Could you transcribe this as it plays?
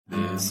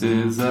This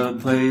is a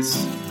place.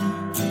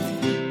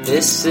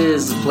 This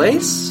is a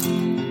place?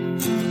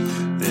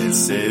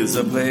 This is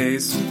a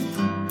place.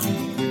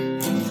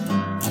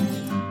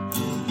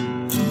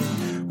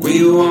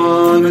 We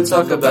want to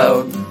talk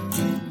about.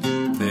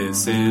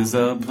 This is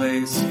a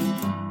place.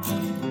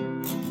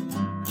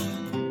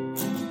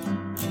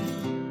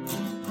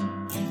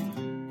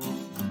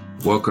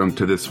 Welcome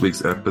to this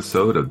week's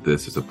episode of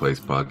This is a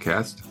Place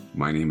podcast.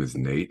 My name is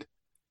Nate,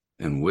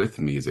 and with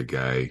me is a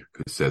guy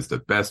who says the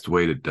best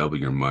way to double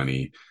your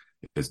money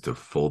is to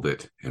fold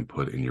it and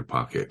put it in your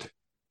pocket.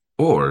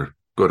 Or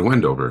go to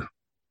Wendover.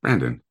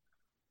 Brandon.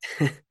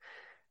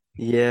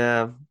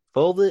 Yeah,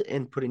 fold it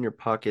and put it in your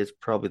pocket is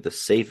probably the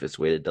safest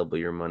way to double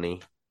your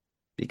money.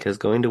 Because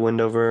going to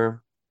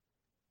Wendover,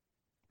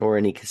 or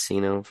any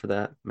casino for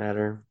that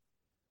matter,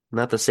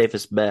 not the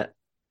safest bet.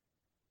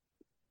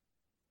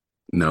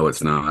 No,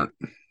 it's not.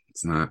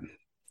 It's not.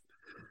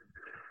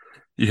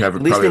 You have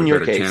At least probably in a your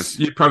better case. chance.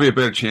 You probably have a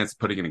better chance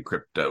putting it in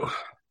crypto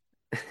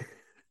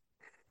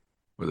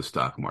or the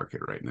stock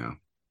market right now.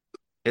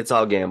 It's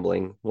all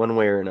gambling, one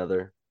way or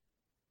another.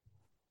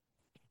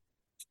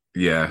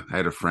 Yeah, I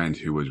had a friend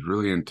who was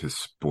really into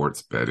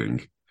sports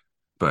betting,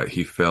 but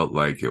he felt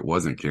like it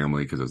wasn't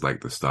gambling because it was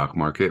like the stock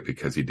market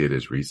because he did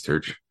his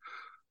research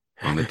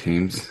on the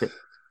teams.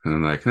 And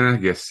I'm like, I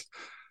guess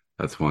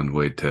that's one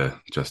way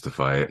to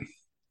justify it.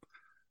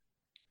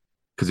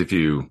 Because if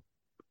you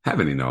have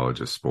any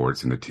knowledge of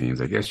sports and the teams,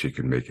 I guess you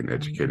can make an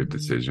educated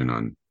decision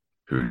on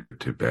who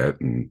to bet.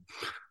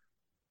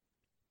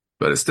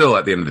 But it's still,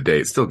 at the end of the day,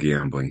 it's still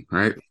gambling,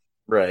 right?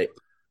 Right.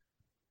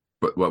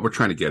 But what we're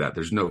trying to get at,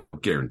 there's no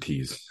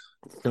guarantees.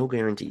 No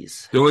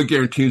guarantees. The only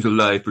guarantees of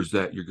life is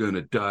that you're going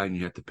to die and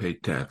you have to pay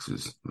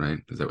taxes, right?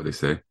 Is that what they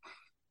say?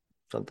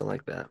 Something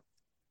like that.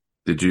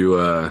 Did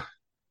you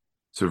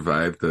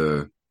survive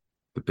the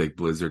big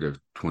blizzard of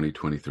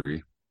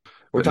 2023?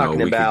 We're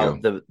talking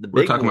about the big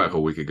We're talking one. about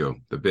a week ago.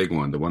 The big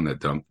one, the one that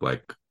dumped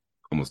like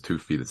almost 2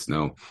 feet of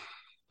snow.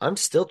 I'm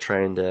still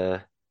trying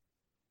to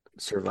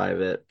survive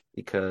it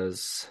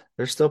because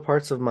there's still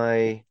parts of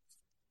my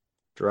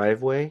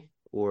driveway,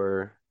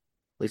 or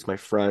at least my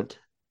front,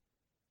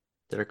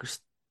 that are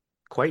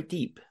quite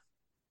deep.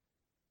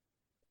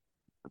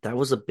 That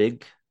was a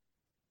big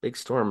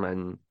storm,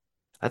 and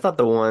I thought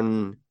it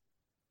was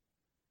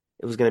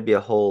going to be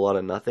a whole lot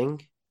of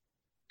nothing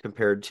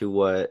compared to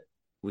what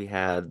we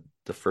had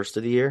the first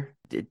of the year.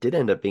 It did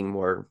end up being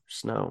more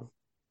snow.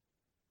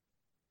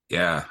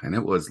 Yeah, and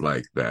it was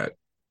like that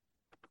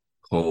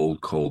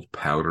cold,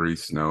 powdery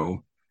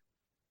snow,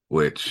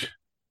 which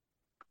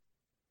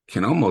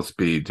can almost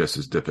be just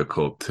as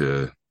difficult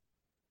to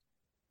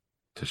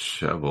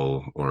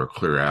shovel or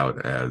clear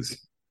out as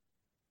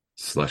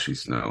slushy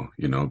snow,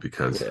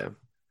 because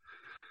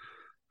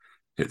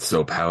it's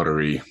so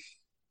powdery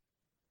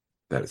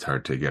that it's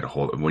hard to get a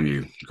hold of. When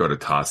you go to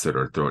toss it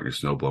or throw it in your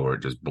snowblower,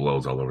 it just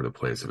blows all over the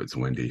place if it's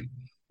windy.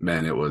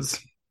 Man, it was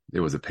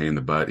a pain in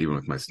the butt, even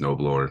with my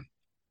snowblower,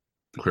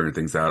 clearing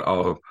things out.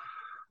 All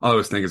I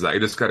was thinking is I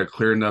just got to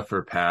clear enough for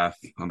a path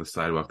on the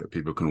sidewalk that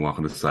people can walk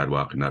on the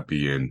sidewalk and not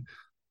be in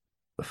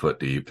a foot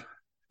deep,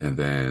 and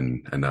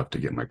then enough to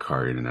get my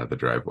car in and out of the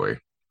driveway.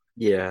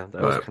 Yeah,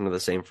 that was kind of the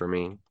same for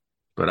me.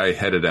 But I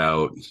headed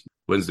out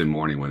Wednesday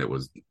morning when it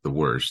was the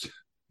worst.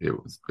 It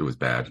was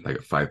bad. Like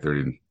at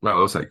 5:30. Well,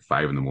 it was like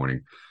 5 in the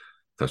morning.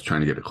 So I was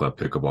trying to get to club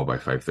pickleball by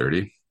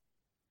 5:30,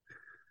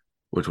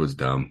 which was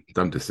dumb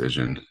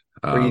decision.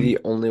 Were you the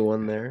only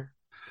one there?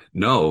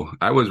 No,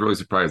 I was really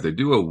surprised. They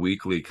do a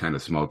weekly kind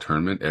of small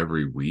tournament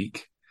every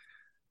week.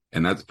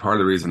 And that's part of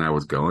the reason I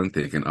was going,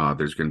 thinking,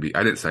 there's going to be,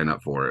 I didn't sign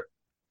up for it,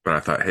 but I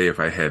thought, hey,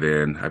 if I head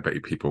in, I bet you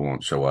people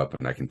won't show up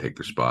and I can take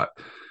their spot.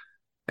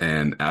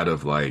 And out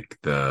of like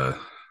I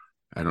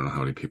don't know how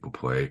many people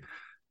play,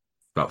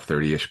 about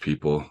 30-ish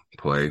people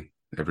play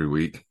every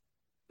week.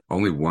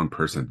 Only one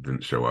person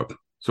didn't show up.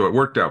 So it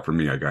worked out for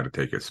me. I got to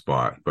take a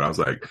spot, but I was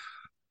like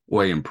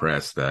way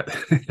impressed that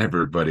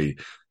everybody,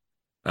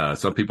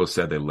 some people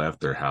said they left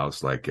their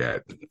house like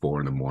at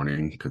 4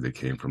 a.m. because they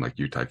came from like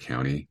Utah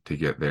County to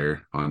get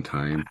there on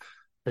time.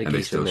 And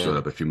they still showed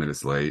up a few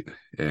minutes late.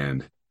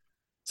 And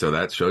so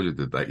that shows you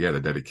that,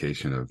 the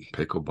dedication of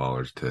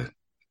pickleballers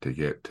to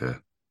get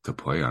to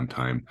play on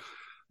time.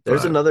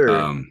 There's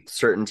another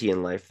certainty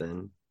in life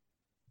then.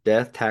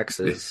 Death,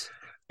 taxes,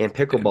 and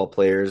pickleball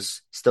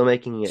players still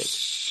making it.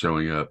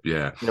 Showing up,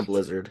 yeah. In a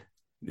blizzard.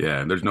 Yeah,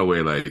 and there's no way,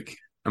 I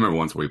remember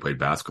once when we played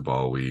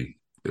basketball,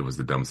 it was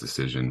the dumbest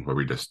decision where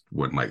we just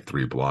went like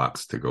 3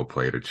 blocks to go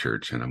play at a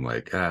church. And I'm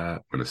like,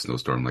 when a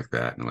snowstorm like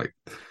that. And I'm like,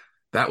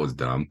 that was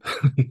dumb.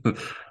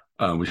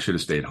 We should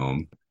have stayed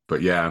home.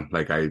 But yeah,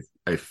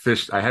 I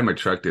fished. I had my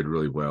truck did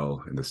really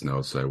well in the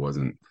snow, so I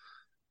wasn't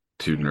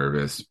too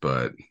nervous.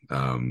 But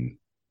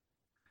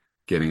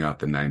getting out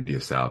the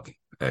 90th South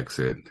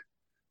exit,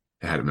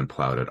 it hadn't been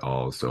plowed at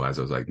all. So as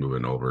I was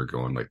moving over,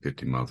 going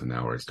 50 miles an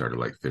hour, I started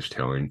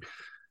fishtailing.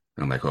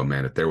 And I'm like, oh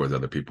man, if there was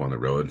other people on the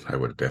road, I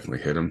would have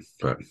definitely hit them.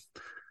 But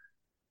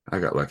I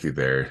got lucky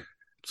there.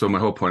 So my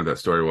whole point of that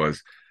story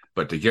was,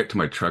 but to get to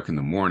my truck in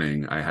the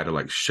morning, I had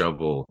to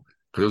shovel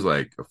because it was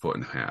like a foot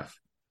and a half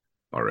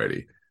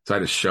already. So I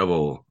had to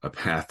shovel a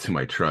path to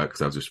my truck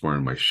because I was just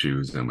wearing my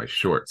shoes and my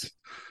shorts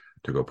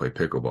to go play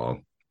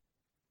pickleball.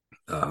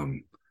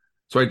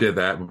 So I did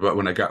that, but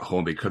when I got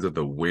home, because of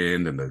the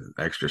wind and the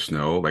extra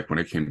snow, like when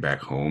I came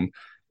back home,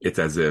 it's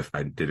as if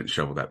I didn't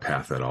shovel that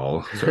path at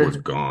all. So it was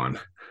gone.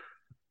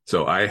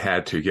 So I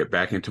had to get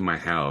back into my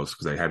house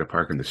because I had to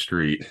park in the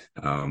street.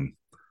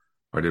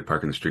 I did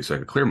park in the street so I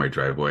could clear my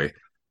driveway.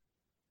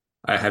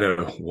 I had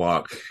to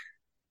walk,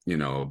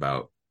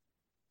 about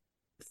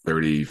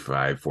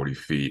 35, 40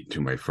 feet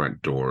to my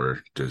front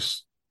door,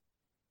 just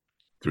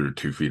through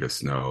 2 feet of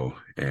snow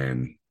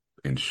and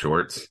in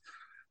shorts.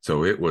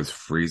 So it was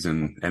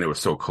freezing and it was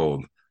so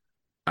cold.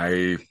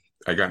 I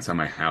I got inside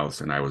my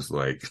house and I was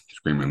like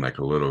screaming like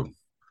a little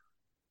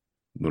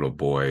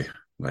boy,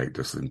 like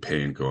just in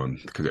pain, going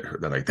because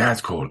they're like,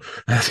 that's cold.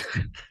 That's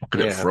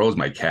because it Yeah. froze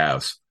my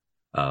calves.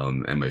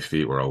 And my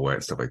feet were all wet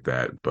and stuff like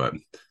that. But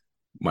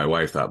my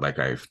wife thought like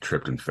I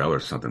tripped and fell or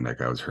something,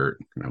 like I was hurt.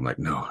 And I'm like,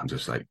 no, I'm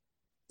just like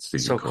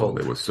stinking So cold. cold.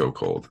 It was so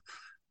cold.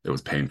 It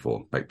was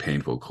painful, like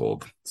painful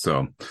cold.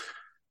 So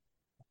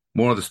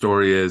moral of the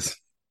story is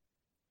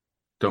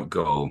don't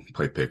go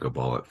play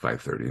pickleball at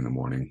 5:30 in the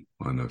morning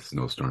on a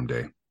snowstorm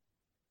day.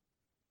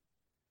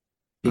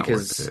 Not worth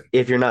Because it.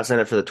 if you're not signed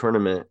up for the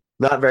tournament,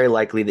 not very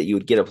likely that you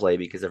would get a play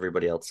because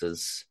everybody else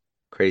is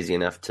crazy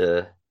enough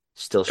to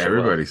still show up.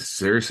 Everybody's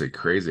seriously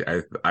crazy.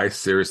 I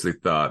seriously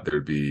thought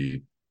there'd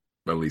be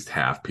at least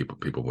half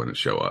people wouldn't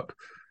show up.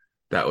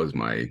 That was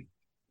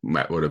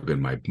that would have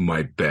been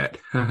my bet.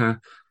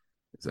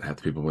 Is that half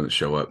the people wouldn't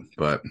show up,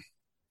 but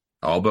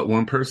all but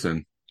one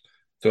person.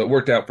 So it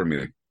worked out for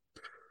me.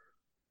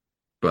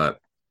 But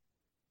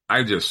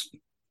the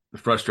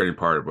frustrating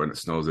part when it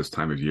snows this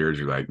time of year is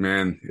you're like,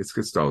 man,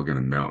 it's all going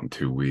to melt in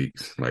 2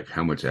 weeks. Like,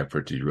 how much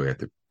effort do you really have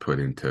to put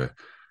into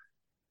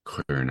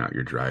clearing out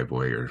your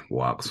driveway or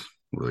walks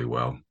really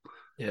well?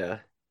 Yeah.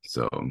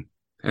 So,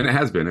 and it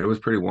has been. It was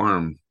pretty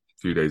warm a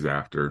few days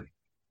after.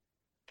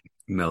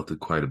 Melted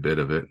quite a bit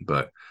of it,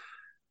 but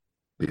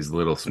these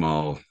little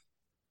small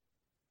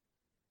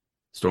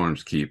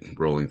storms keep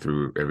rolling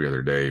through every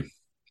other day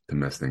to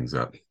mess things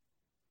up.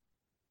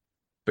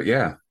 But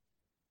yeah,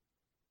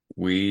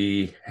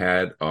 we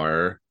had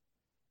our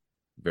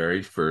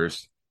very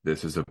first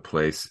This Is a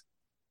Place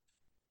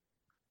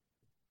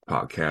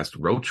podcast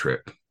road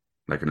trip,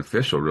 like an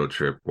official road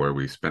trip where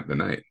we spent the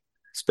night.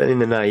 Spending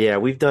the night. Yeah,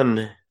 we've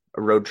done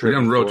a road trip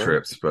We've done road before.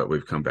 trips, but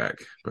we've come back.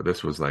 But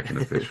this was like an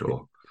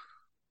official,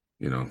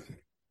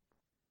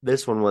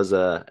 This one was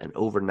an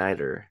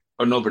overnighter.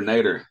 an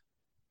overnighter.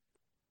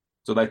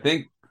 So I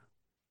think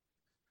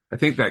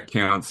that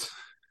counts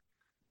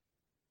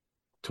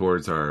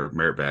towards our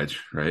merit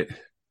badge, right?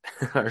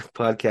 Our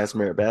podcast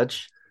merit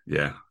badge.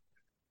 Yeah.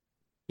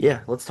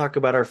 Yeah, let's talk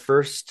about our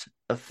first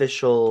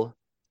official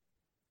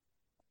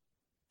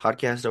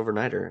podcast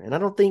overnighter. And I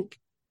don't think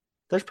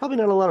there's probably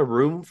not a lot of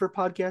room for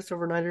podcast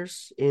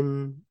overnighters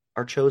in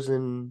our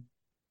chosen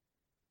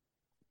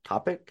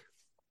topic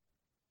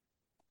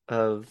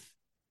of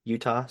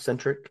Utah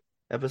centric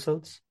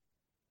episodes.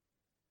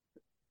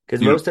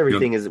 Because most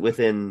everything is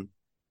within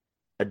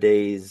a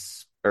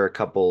day's or a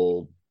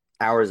couple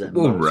hours at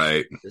most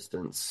right.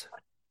 distance.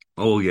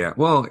 Oh, yeah.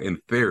 Well, in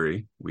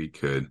theory, we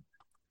could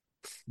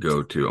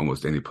go to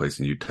almost any place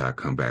in Utah,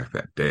 come back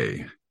that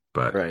day.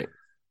 But right.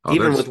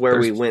 Even with where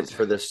we went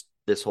for this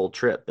whole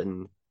trip.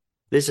 And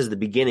this is the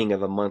beginning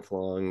of a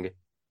month-long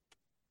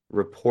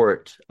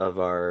report of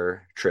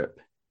our trip.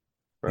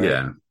 Right?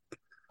 Yeah.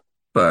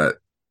 But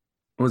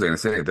what was I going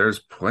to say? There's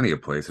plenty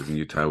of places in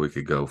Utah we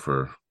could go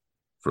for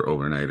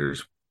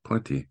overnighters.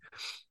 Plenty.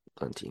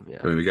 Yeah.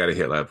 I mean, we got to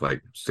hit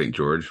like St.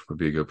 George would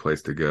be a good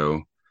place to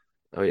go.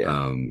 Oh,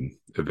 yeah.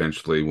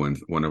 Eventually, when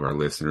one of our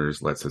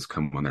listeners lets us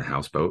come on their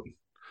houseboat,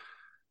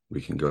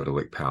 we can go to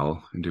Lake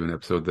Powell and do an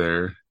episode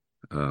there.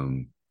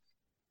 But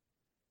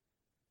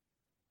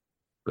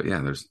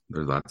yeah, there's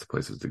lots of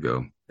places to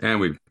go,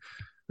 and we've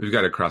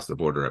got to cross the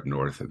border up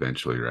north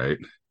eventually, right?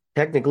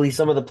 Technically,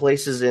 some of the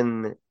places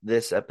in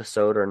this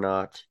episode are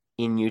not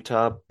in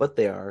Utah, but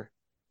they are.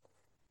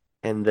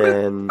 And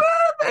then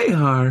they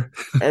are.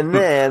 And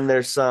then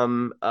there's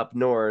some up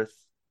north,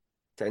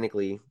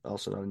 technically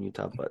also not in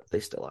Utah, but they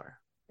still are.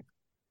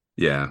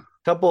 Yeah.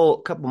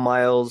 Couple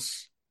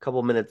miles,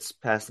 couple minutes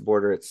past the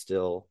border, it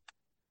still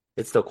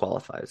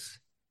qualifies.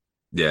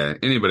 Yeah.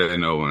 Anybody I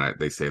know when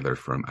they say they're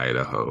from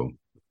Idaho,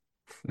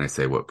 and I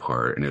say what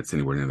part, and it's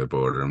anywhere near the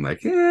border, I'm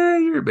like, yeah,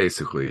 you're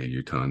basically a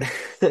Utah.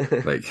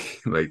 like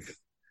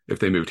if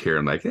they moved here,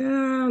 I'm like,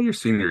 yeah, your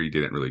scenery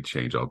didn't really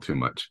change all too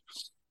much.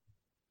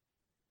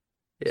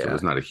 Yeah. So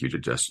it's not a huge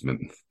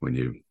adjustment when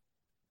you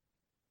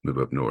move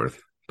up north,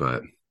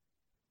 but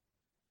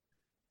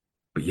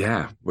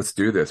yeah, let's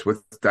do this.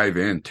 Let's dive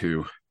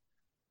into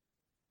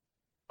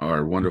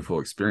our wonderful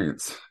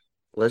experience.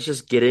 Let's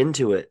just get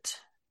into it.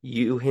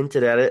 You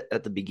hinted at it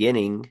at the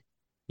beginning,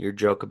 your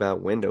joke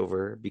about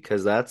Wendover,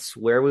 because that's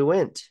where we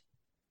went.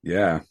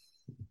 Yeah.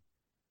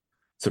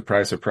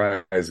 Surprise,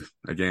 surprise.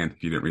 Again,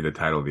 if you didn't read the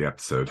title of the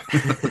episode.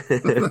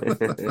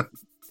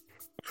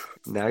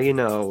 Now you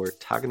know we're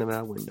talking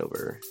about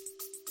Wendover.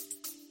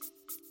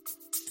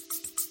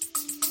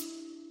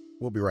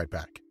 We'll be right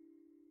back.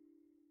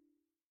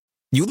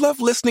 You love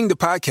listening to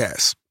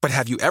podcasts, but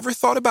have you ever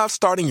thought about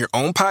starting your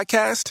own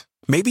podcast?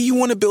 Maybe you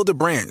want to build a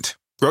brand,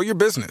 grow your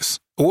business,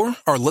 or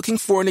are looking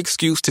for an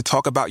excuse to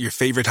talk about your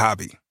favorite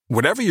hobby.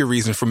 Whatever your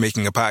reason for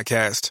making a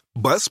podcast,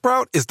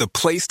 Buzzsprout is the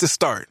place to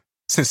start.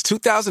 Since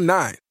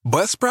 2009,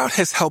 Buzzsprout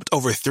has helped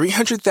over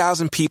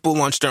 300,000 people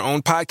launch their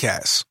own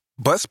podcasts.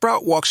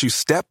 Buzzsprout walks you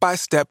step by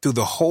step through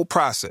the whole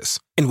process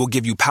and will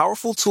give you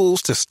powerful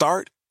tools to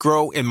start,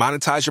 grow, and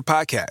monetize your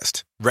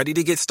podcast. Ready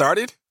to get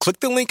started? Click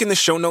the link in the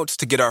show notes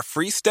to get our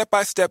free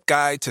step-by-step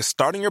guide to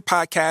starting your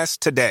podcast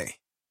today.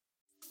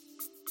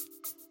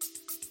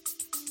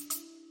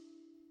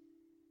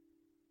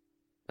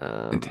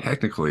 And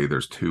technically,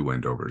 there's two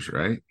Wendovers,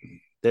 right?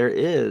 There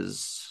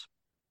is.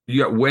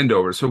 You got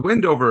Wendover. So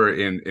Wendover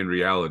in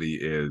reality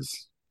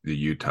is the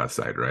Utah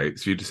side, right?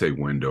 So you just say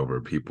Wendover,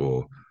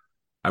 people.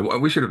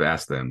 We should have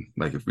asked them,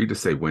 like, if we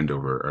just say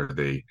Wendover, are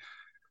they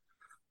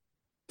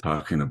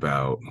talking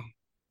about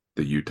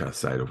the Utah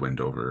side of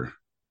Wendover?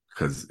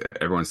 Because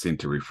everyone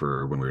seemed to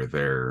refer when we were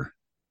there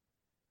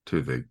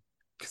to the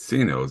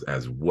casinos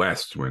as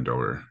West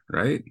Wendover,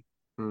 right?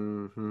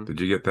 Mm-hmm. Did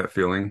you get that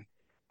feeling?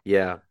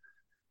 Yeah,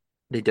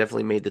 they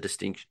definitely made the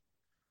distinction.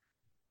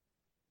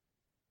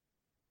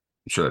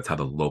 I'm sure that's how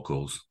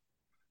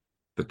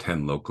the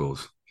 10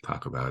 locals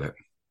talk about it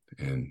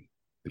in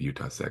the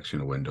Utah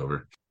section of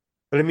Wendover.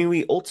 But I mean,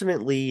 we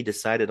ultimately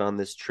decided on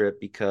this trip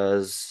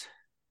because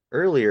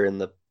earlier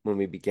when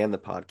we began the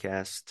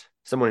podcast,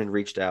 someone had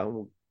reached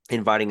out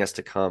inviting us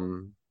to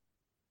come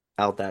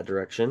out that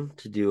direction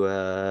to do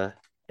an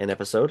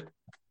episode,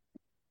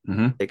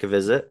 take a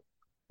visit.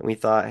 And we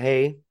thought,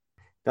 hey,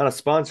 not a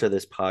sponsor of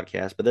this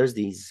podcast, but there's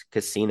these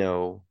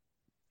casino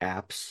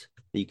apps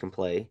that you can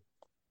play.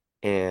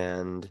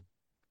 And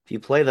if you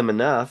play them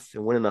enough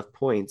and win enough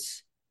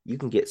points, you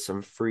can get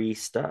some free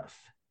stuff.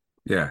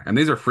 Yeah, and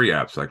these are free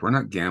apps. Like, we're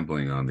not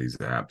gambling on these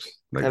apps.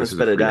 Like, Haven't this is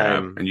a spent a free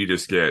app, dime. and you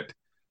just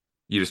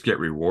get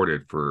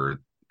rewarded for.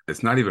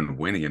 It's not even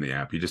winning in the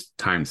app. You just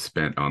time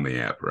spent on the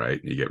app, right?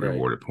 You get Right.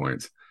 rewarded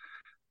points.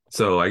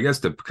 So I guess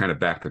to kind of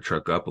back the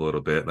truck up a little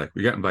bit, like,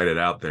 we got invited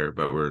out there,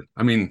 but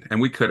and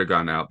we could have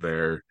gone out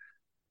there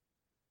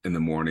in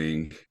the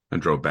morning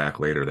and drove back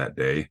later that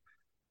day,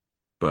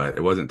 but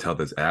it wasn't until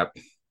this app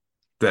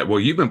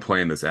you've been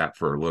playing this app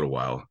for a little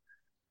while.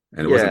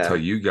 And it wasn't until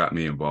you got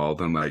me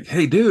involved. I'm like,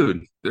 hey,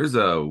 dude, there's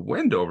a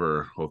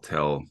Wendover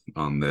hotel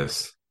on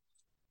this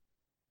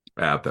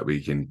app that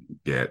we can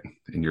get.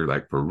 And you're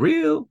like, for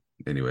real?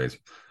 Anyways,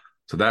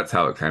 so that's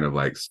how it kind of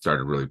like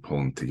started really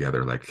pulling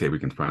together. Like, okay, we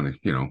can finally,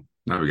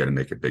 now we got to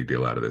make a big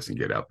deal out of this and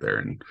get out there.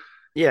 And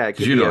yeah, it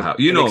could you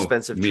be know an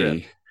expensive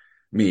trip.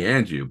 Me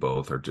and you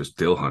both are just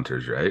deal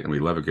hunters, right? And we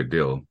love a good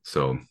deal.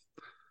 So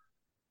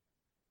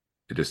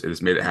it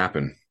just made it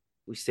happen.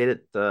 We stayed at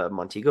the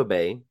Montego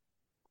Bay,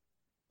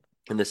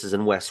 and this is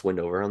in West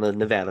Wendover on the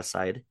Nevada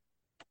side.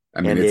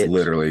 I mean, it's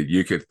literally,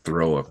 you could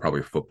throw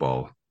probably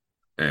football,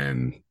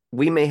 and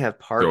we may have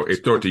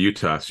parked. Throw it to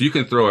Utah, so you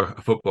can throw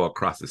a football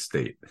across the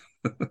state.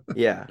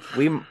 Yeah,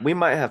 we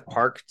might have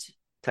parked.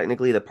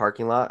 Technically, the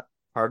parking lot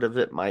part of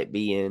it might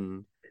be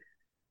in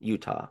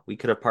Utah. We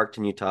could have parked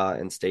in Utah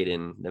and stayed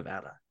in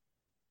Nevada.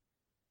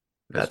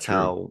 That's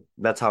how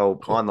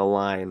cool. On the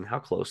line, how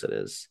close it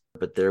is.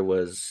 But there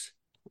was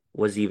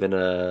even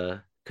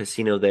a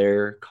casino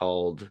there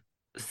called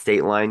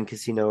State Line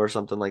Casino or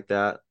something like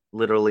that,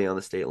 literally on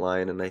the state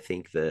line. And I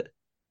think that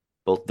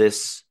both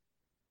this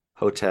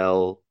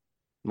hotel,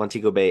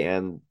 Montego Bay,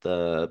 and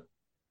the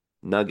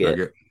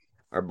Nugget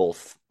are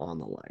both on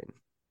the line.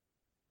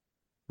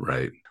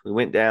 Right. We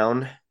went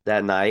down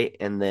that night,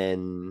 and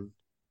then...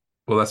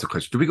 Well, that's the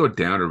question. Do we go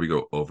down or do we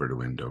go over to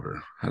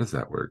Wendover? How does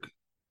that work?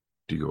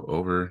 Do you go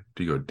over?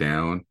 Do you go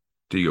down?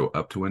 Do you go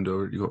up to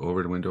Wendover? Do you go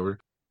over to Wendover?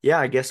 Yeah,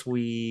 I guess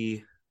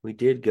we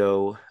did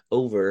go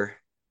over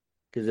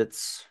because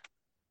it's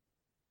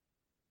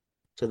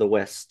to the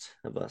west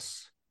of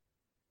us.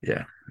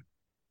 Yeah.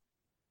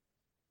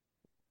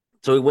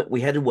 So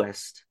we headed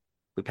west.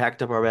 We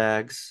packed up our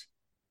bags.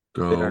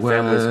 Go bid our west.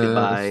 families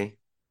goodbye.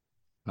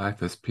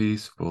 Life is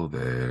peaceful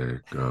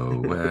there.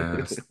 Go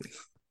west.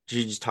 Did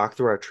you just talk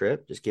through our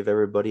trip? Just give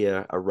everybody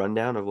a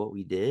rundown of what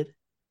we did?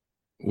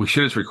 We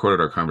should have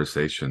recorded our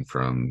conversation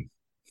from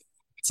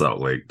Salt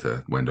Lake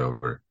to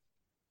Wendover.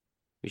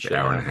 We should an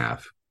hour and a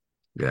half.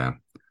 Yeah.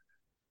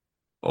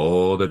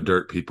 All the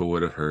dirt people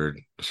would have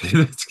heard.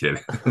 Just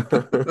kidding.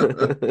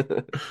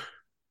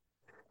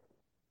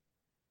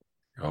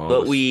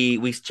 But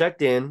we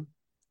checked in,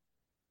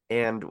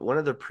 and one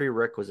of the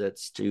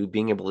prerequisites to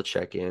being able to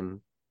check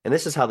in, and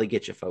this is how they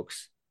get you,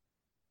 folks.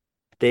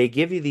 They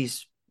get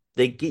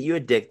you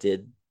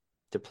addicted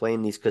to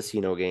playing these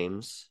casino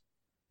games,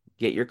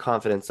 get your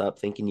confidence up,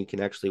 thinking you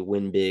can actually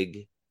win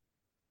big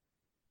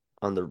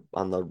on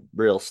the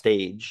real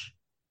stage.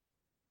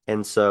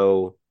 And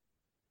so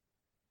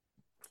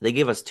they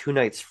give us 2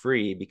 nights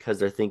free because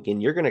they're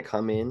thinking you're going to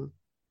come in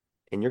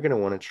and you're going to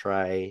want to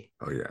try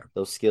Oh yeah.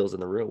 those skills in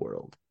the real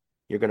world.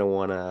 You're going to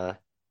want to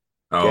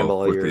Oh, gamble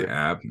all with the your,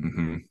 app.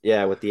 Hmm.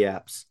 yeah, with the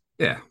apps.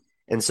 Yeah.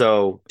 And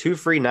so 2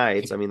 free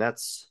nights, I mean,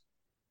 that's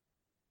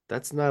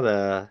not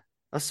a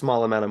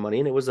small amount of money.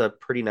 And it was a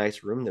pretty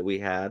nice room that we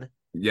had.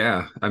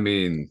 Yeah. I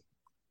mean,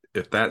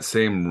 if that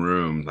same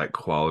room, like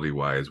quality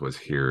wise, was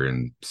here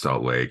in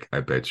Salt Lake, I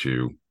bet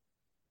you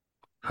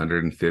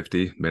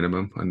 150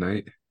 minimum a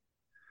night,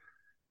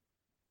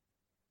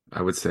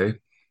 I would say.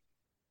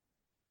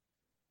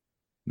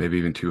 Maybe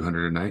even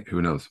 200 a night.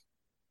 Who knows?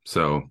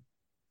 So,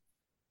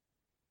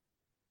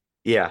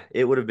 Yeah,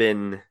 it wouldn't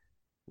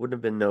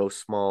have been no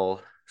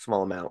small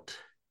amount.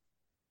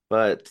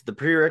 But the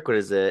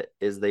prerequisite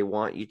is they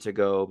want you to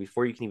go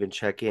before you can even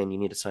check in, you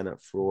need to sign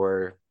up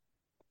for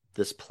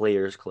this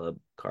players club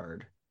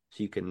card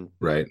so you can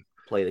right.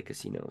 play the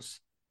casinos.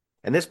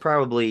 And this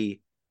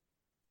probably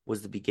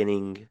was the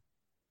beginning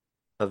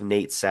of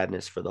Nate's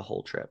sadness for the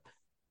whole trip.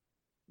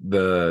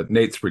 The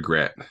Nate's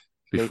regret Nate's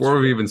before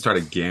we regret. even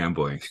started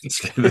gambling.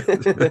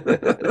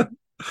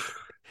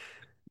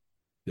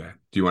 Yeah.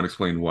 Do you want to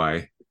explain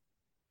why?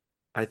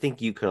 I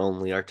think you can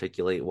only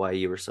articulate why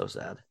you were so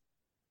sad.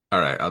 All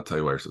right, I'll tell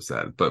you why I'm so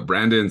sad. But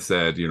Brandon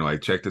said, I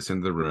checked us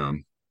into the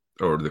room,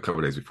 or the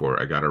couple days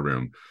before I got a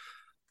room,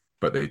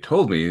 but they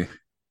told me,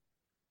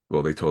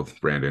 well, they told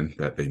Brandon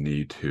that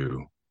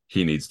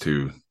he needs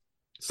to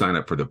sign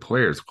up for the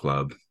Players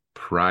Club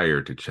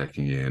prior to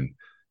checking in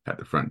at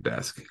the front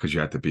desk because you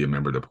have to be a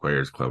member of the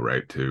Players Club,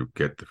 right, to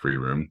get the free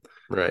room.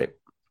 Right.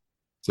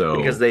 So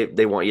Because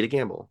they want you to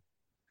gamble.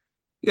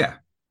 yeah,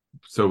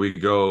 so we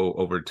go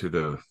over to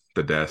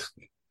the desk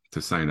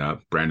to sign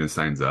up. Brandon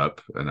signs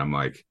up, and I'm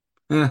like,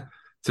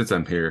 since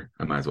I'm here,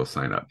 I might as well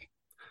sign up.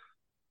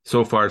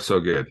 So far,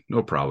 so good.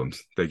 No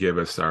problems. They give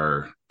us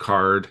our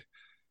card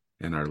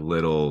and our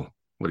little,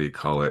 what do you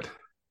call it,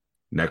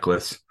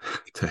 necklace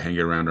to hang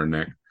it around our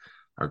neck,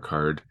 our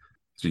card.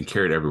 So you can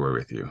carry it everywhere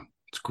with you.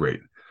 It's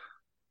great.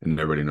 And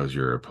everybody knows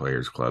you're a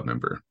Players Club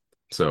member.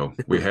 So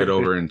we head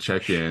over and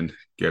check in,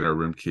 get our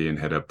room key, and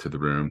head up to the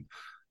room.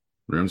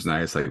 Room's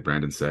nice, like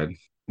Brandon said,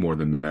 more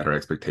than met our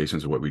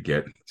expectations of what we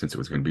get since it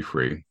was going to be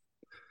free.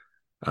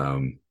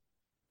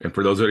 And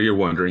for those of you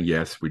wondering,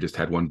 yes, we just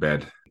had one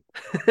bed,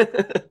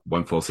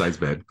 one full size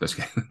bed.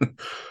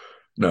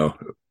 No,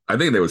 I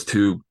think there was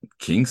two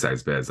king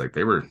size beds. Like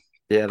they were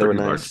Yeah, they were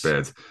pretty large nice.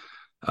 beds.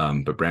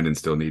 But Brandon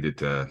still needed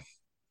to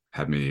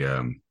have me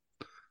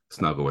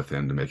snuggle with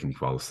him to make him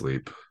fall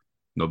asleep.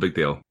 No big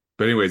deal.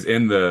 But anyways,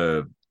 in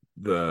the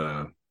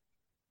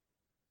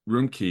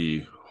room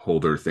key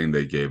holder thing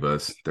they gave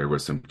us, there were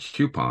some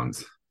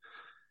coupons.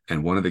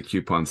 And one of the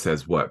coupons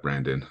says what,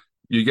 Brandon?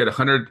 You get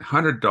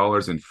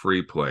 $100 in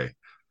free play,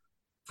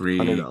 free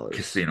 $100.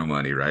 casino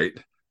money, right?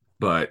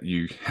 But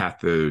you have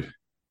to.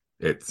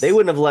 They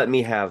wouldn't have let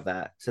me have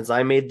that since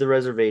I made the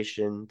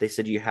reservation. They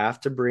said you have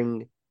to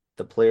bring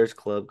the Players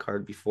Club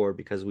card before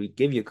because we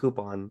give you a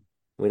coupon.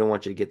 We don't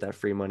want you to get that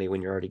free money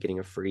when you're already getting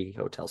a free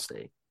hotel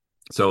stay.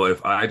 So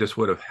if I just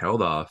would have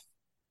held off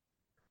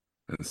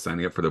and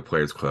signing up for the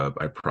Players Club,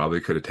 I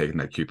probably could have taken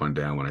that coupon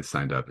down when I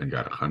signed up and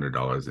got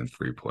 $100 in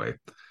free play,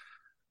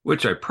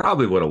 which I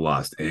probably would have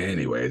lost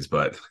anyways.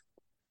 But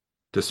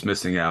just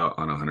missing out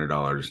on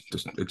 $100,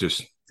 it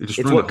just It's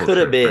ruined what the whole could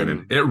have trip, been.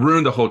 Brandon. It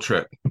ruined the whole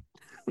trip.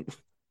 You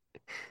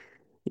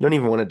don't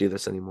even want to do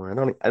this anymore.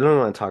 I don't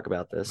want to talk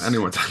about this. I don't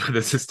even want to talk about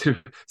this. It's too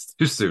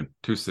soon.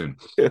 Too soon.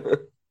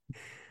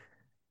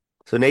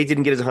 So Nate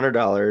didn't get his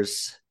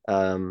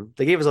 $100.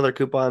 They gave us other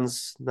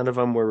coupons. None of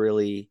them were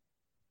really.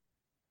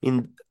 I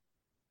mean,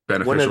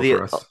 Beneficial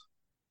for us.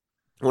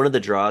 One of the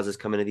draws is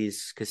coming to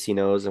these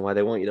casinos and why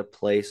they want you to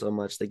play so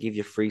much. They give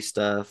you free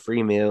stuff,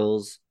 free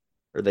meals,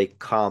 or they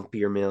comp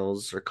your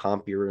meals or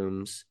comp your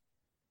rooms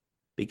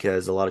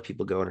because a lot of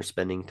people go and are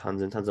spending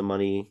tons and tons of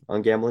money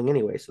on gambling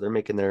anyway. So they're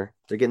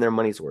getting their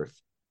money's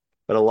worth.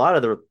 But a lot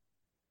of the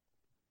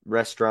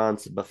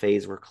restaurants,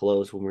 buffets were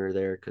closed when we were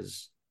there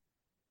because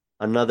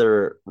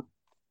another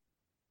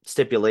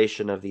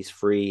stipulation of these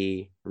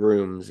free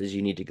rooms is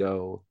you need to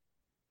go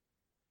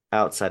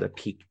outside of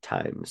peak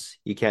times.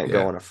 You can't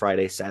go on a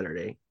Friday,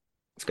 Saturday.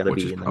 It's got to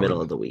be in the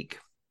middle of the week.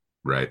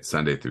 Right.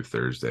 Sunday through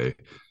Thursday.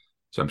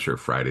 So I'm sure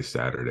Friday,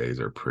 Saturdays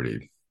are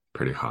pretty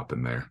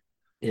hopping there.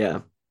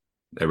 Yeah.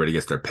 Everybody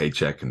gets their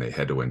paycheck and they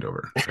head to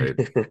Wendover,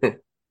 right?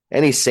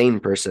 Any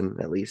sane person,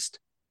 at least.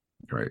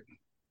 Right.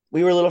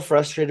 We were a little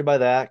frustrated by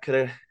that.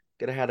 Could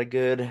have had a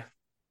good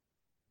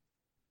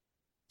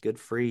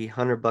free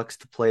 $100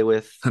 to play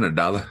with.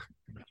 $100.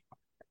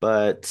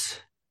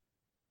 But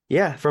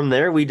yeah, from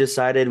there we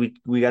decided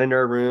we got into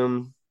our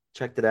room,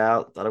 checked it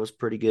out, thought it was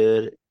pretty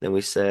good. Then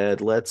we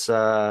said, let's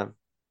go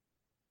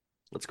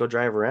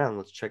drive around.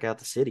 Let's check out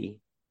the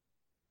city.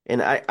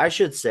 And I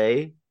should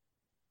say,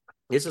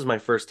 this is my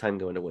first time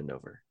going to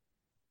Wendover.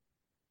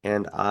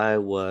 And I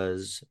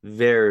was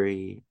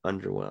very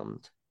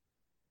underwhelmed.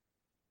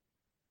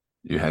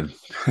 You had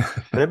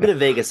And I've been to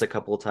Vegas a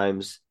couple of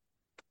times.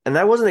 And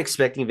I wasn't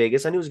expecting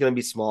Vegas. I knew it was going to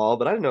be small,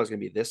 but I didn't know it was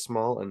going to be this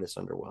small and this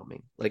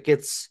underwhelming. Like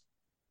it's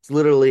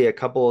literally a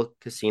couple of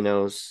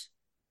casinos,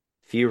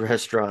 few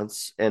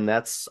restaurants, and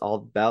that's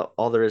all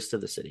there is to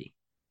the city.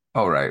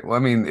 All right. Well, I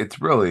mean,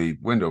 it's really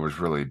Wendover's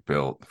really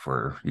built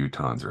for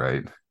Utahns,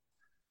 right?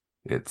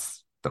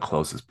 It's the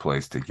closest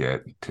place to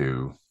get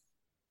to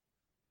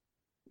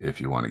if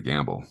you want to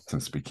gamble,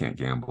 since we can't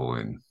gamble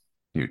in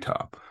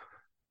Utah.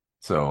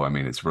 So, I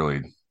mean, it's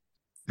really,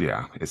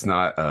 yeah, it's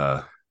not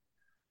a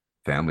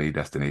family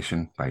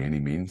destination by any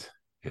means.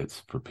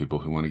 It's for people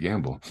who want to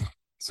gamble.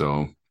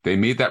 So they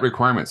meet that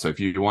requirement. So if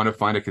you want to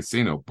find a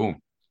casino, boom,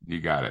 you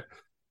got it.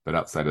 But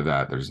outside of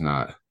that, there's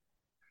not.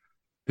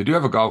 They do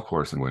have a golf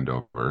course in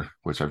Wendover,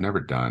 which I've never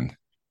done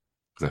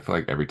because I feel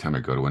like every time I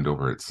go to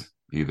Wendover, it's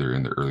either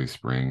in the early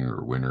spring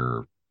or winter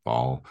or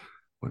fall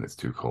when it's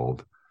too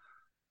cold.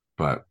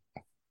 But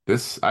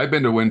I've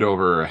been to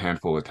Wendover a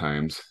handful of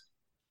times.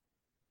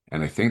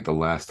 And I think the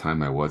last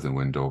time I was in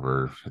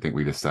Wendover, I think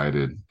we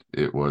decided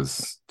it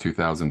was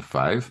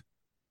 2005.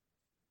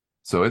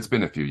 So it's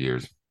been a few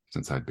years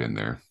since I'd been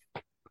there.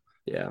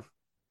 Yeah.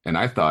 And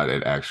I thought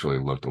it actually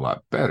looked a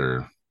lot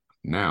better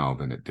now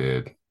than it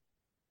did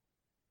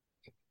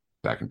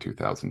back in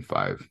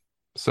 2005.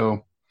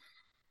 So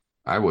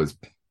I was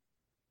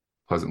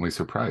pleasantly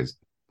surprised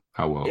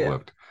how well it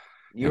looked.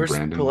 You were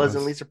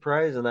pleasantly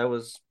surprised, and I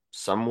was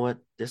somewhat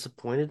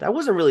disappointed. I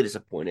wasn't really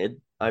disappointed.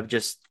 I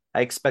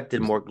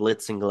expected more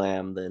glitz and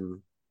glam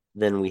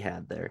than we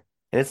had there.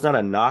 And it's not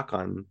a knock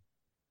on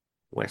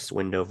West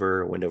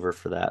Wendover or Wendover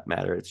for that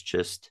matter. It's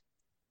just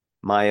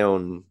my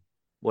own,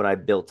 what I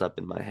built up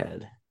in my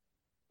head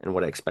and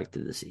what I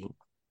expected to see.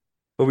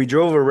 But we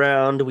drove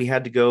around. We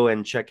had to go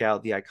and check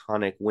out the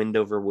iconic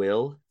Wendover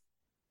Will.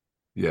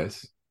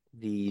 Yes.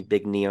 The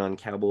big neon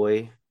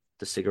cowboy,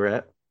 the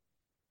cigarette.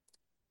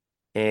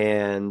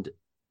 And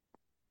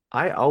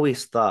I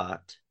always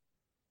thought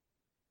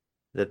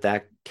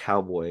that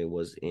cowboy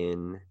was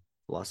in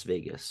Las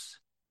Vegas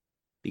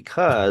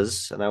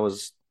because, and I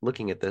was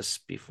looking at this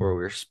before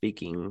we were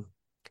speaking,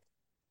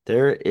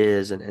 there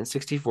is an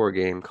N64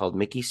 game called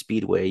Mickey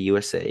Speedway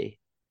USA,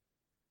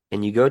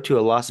 and you go to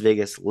a Las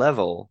Vegas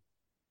level,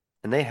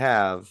 and they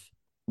have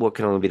what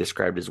can only be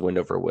described as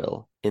Wendover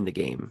Will in the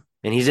game,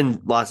 and he's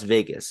in Las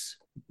Vegas.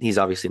 He's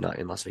obviously not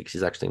in Las Vegas.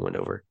 He's actually in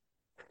Wendover.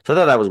 So I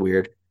thought that was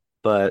weird,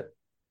 but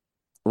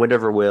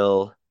Wendover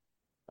Will,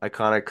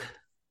 iconic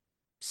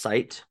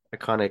site,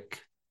 iconic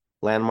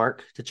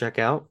landmark to check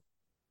out.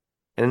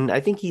 And I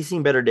think he's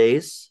seen better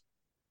days.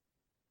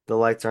 The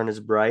lights aren't as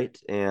bright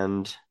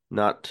and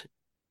not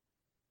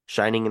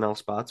shining in all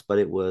spots, but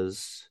it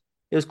was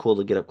cool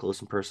to get up close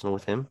and personal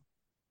with him.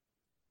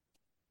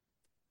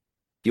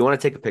 If you want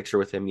to take a picture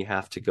with him, you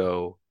have to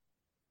go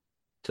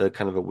to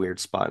kind of a weird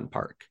spot in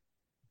park.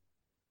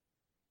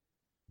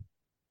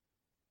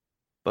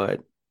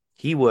 But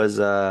he was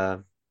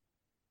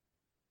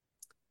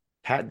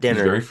Pat Denner.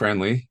 He's very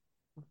friendly.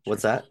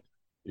 What's that?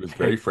 He was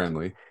very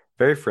friendly.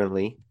 Very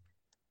friendly.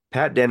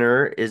 Pat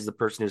Denner is the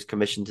person who's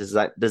commissioned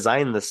to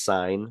design the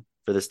sign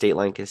for the State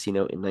Line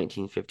Casino in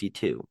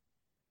 1952.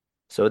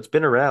 So it's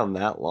been around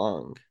that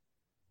long.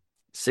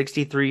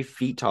 63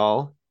 feet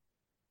tall.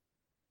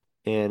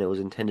 And it was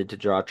intended to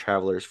draw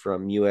travelers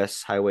from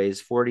U.S.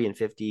 highways 40 and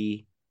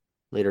 50,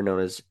 later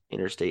known as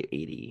Interstate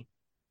 80,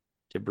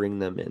 to bring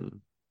them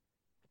in.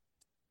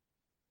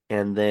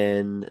 And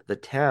then the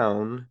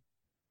town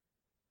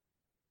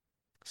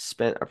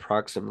spent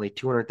approximately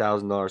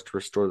 $200,000 to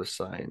restore the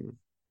sign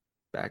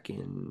back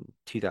in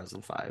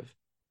 2005.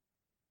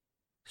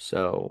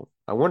 So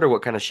I wonder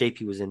what kind of shape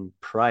he was in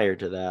prior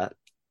to that,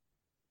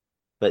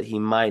 but he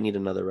might need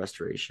another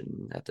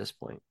restoration at this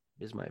point,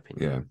 is my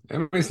opinion. Yeah, I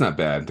mean, it's not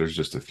bad. There's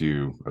just a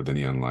few of the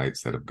neon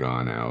lights that have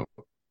gone out,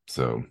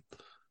 so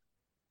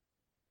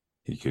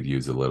he could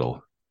use a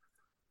little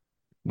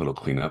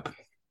cleanup.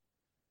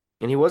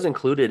 And he was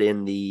included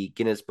in the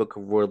Guinness Book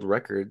of World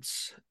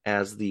Records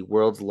as the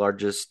world's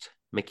largest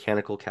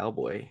mechanical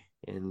cowboy.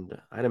 And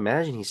I'd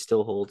imagine he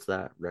still holds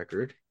that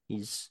record.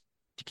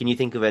 Can you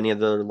think of any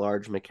other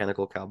large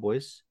mechanical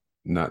cowboys?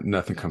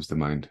 Nothing comes to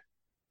mind.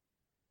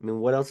 I mean,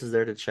 what else is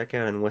there to check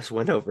out in West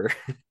Wendover?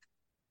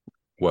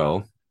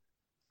 Well,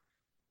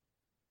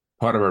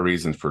 part of our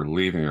reason for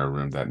leaving our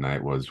room that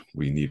night was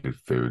we needed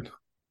food.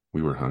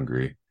 We were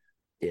hungry.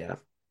 Yeah.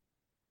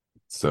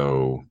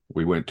 So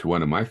we went to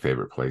one of my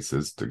favorite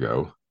places to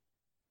go,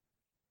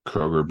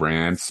 Kroger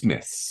brand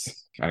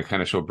Smith's. I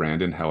kind of show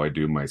Brandon how I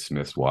do my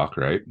Smith's walk,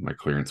 right? My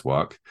clearance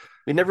walk.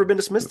 We've never been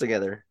to Smith's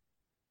together.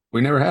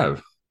 We never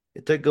have.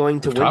 It took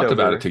going to We've Wendover. talked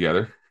about it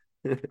together,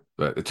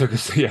 but it took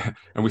us, yeah.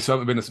 And we still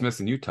haven't been to Smith's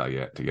in Utah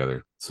yet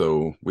together.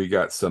 So we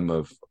got some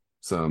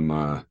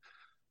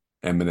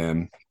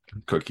M&M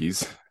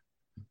cookies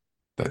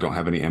that don't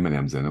have any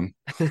M&Ms in them.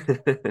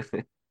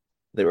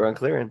 They were on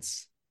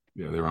clearance.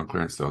 Yeah, they were on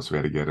clearance though, so we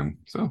had to get them.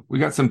 So we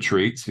got some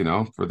treats,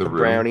 for the room.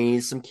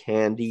 Brownies, some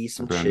candy,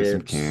 some chips.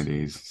 Some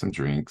candies, some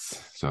drinks.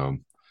 So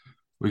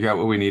we got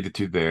what we needed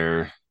to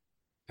there.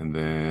 And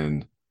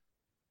then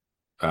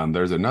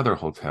there's another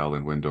hotel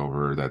in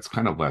Wendover that's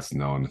kind of less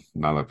known.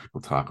 Not a lot of people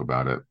talk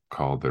about it,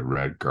 called the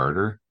Red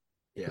Garter.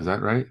 Yeah. Is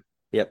that right?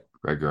 Yep.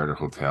 Red Garter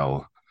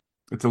Hotel.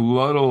 It's a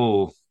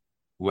little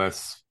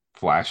less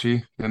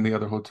flashy than the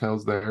other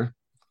hotels there,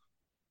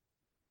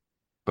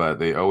 but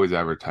they always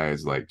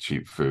advertise like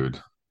cheap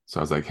food. So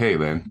I was like, hey,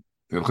 then,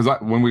 because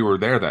when we were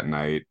there that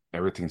night,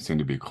 everything seemed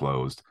to be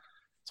closed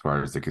as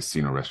far as the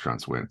casino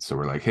restaurants went. So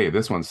we're like, hey,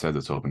 this one says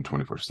it's open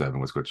 24/7.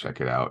 Let's go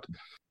check it out.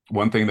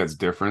 One thing that's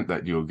different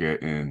that you'll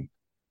get in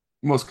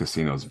most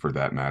casinos for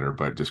that matter,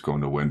 but just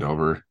going to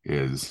Wendover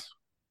is,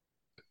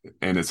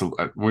 and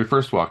when we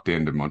first walked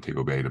into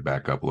Montego Bay, to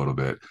back up a little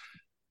bit,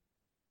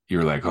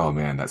 you're like, oh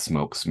man, that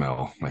smoke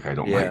smell. Like, I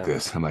don't like Yeah.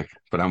 this. I'm like,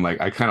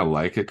 I kind of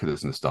like it because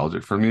it's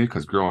nostalgic for me.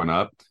 Because growing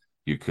up,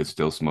 you could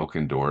still smoke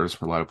indoors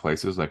for a lot of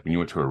places. Like when you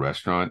went to a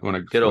restaurant when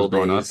I Good was old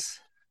growing up, days.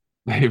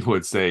 they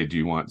would say, do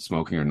you want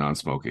smoking or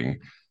non-smoking?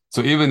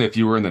 So even if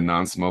you were in the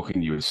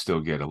non-smoking, you would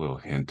still get a little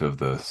hint of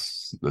the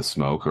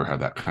smoke or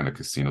have that kind of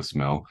casino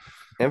smell.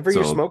 And for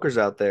your So smokers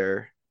out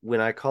there, when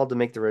I called to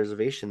make the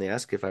reservation, they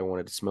asked if I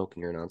wanted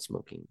smoking or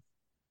non-smoking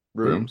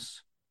room,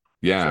 rooms.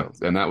 yeah, So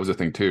and that was the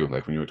thing too.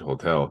 Like when you went to a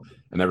hotel,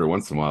 and every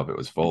once in a while, if it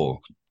was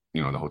full,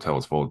 the hotel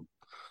was full,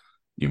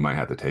 you might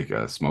have to take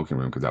a smoking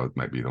room because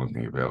might be the only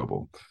thing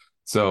available.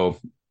 So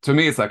to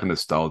me, it's like a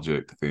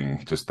nostalgic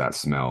thing, just that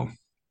smell.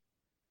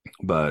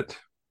 But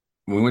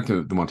when we went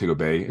to the Montego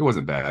Bay, it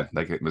wasn't bad.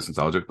 Like it was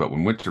nostalgic, but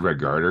when we went to Red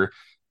Garter,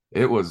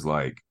 it was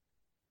like,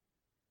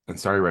 and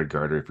sorry, Red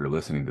Garter, if you're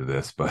listening to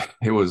this, but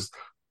it was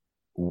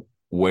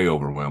way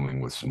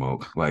overwhelming with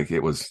smoke. Like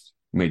it was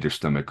made your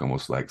stomach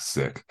almost like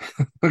sick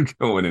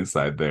going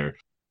inside there.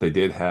 They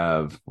did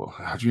have, well,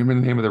 how do you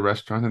remember the name of the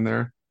restaurant in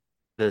there?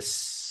 the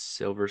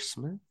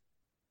silversmith?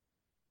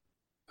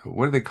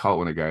 What do they call it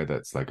when a guy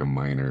that's like a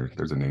miner?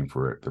 There's a name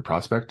for it. The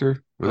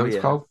prospector? Was that Oh what it's yeah.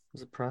 called?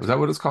 Was it Was that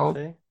what Prospect it's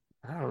called? Cafe?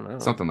 I don't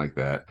know. Something like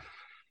that.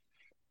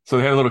 So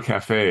they had a little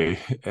cafe,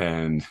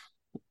 and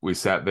we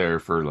sat there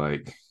for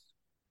like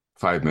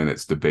 5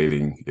 minutes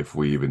debating if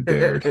we even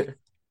dared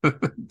I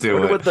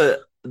do wonder it what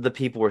the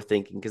people were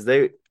thinking because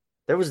there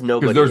was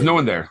because there nobody was no in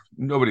one there. there,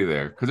 nobody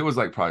there, because it was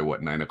like probably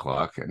what 9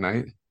 o'clock at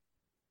night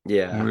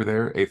when we Yeah. were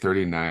there,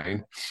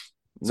 8:39.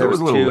 So There it was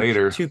was a little two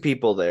later, two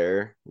people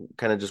there,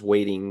 kind of just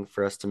waiting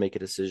for us to make a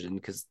decision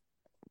because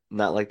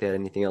not like they had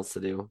anything else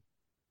to do.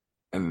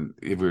 and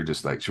we were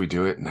just like, should we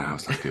do it? No,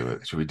 let's not do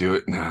it. Should we do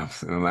it? No.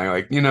 And I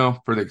like,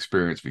 for the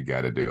experience, we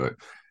got to do it.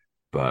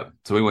 But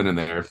so we went in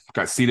there,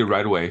 got seated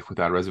right away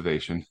without a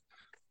reservation.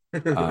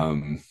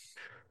 Um,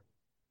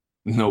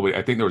 Nobody,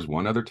 I think there was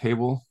one other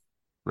table,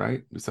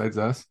 right, besides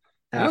us.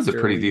 And it was a After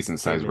pretty we decent came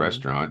sized in.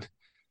 restaurant.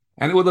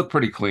 And it would look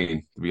pretty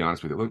clean, to be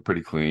honest with you. It looked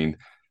pretty clean.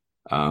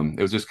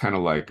 It was just kind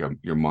of like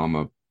your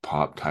mama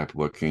pop type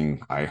looking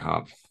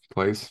IHOP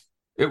place.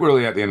 It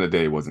really, at the end of the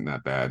day, wasn't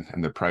that bad.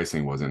 And the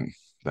pricing wasn't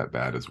that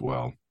bad as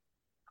well.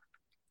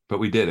 But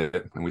we did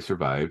it and we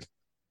survived.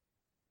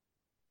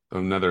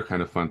 Another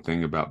kind of fun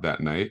thing about that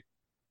night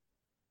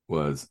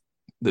was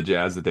the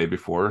Jazz the day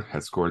before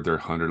had scored their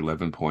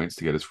 111 points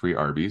to get us free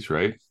Arby's,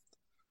 right?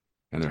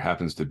 And there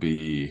happens to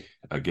be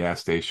a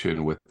gas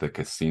station with the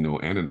casino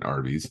and an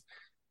Arby's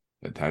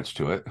attached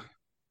to it.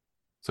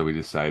 So we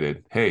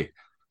decided, hey,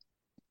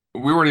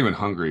 we weren't even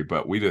hungry,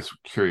 but we just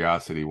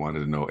curiosity wanted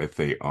to know if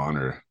they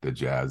honor the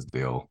Jazz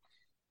deal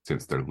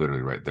since they're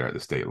literally right there at the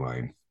state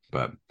line.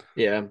 But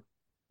Yeah,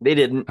 they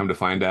didn't. come to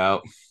find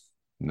out,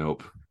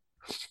 nope,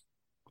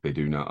 they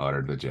do not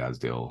honor the Jazz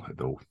deal at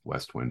the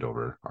West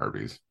Wendover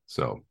Arby's.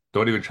 So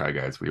don't even try,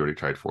 guys. We already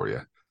tried for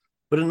you.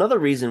 But another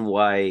reason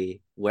why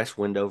West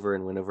Wendover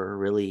and Wendover are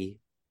really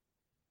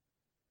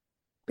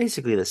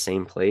basically the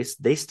same place,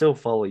 they still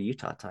follow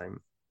Utah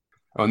time.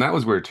 Oh, and that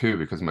was weird too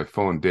because my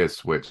phone did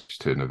switch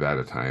to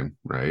Nevada time,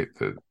 right?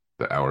 The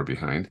hour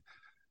behind.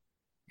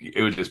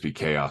 It would just be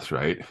chaos,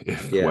 right?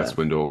 If Yeah, West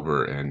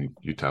Wendover and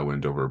Utah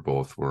Wendover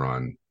both were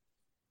on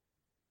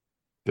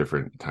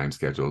different time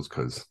schedules,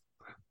 because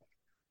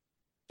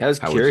I was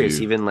how would curious.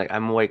 you? Even like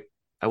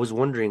I was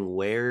wondering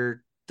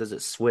where does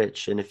it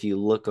switch? And if you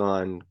look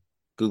on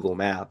Google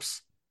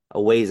Maps,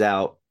 a ways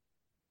out,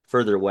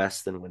 further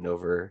west than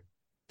Wendover,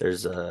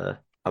 there's a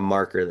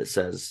marker that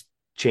says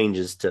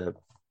changes to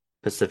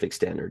Pacific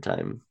Standard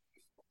Time.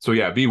 So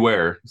yeah,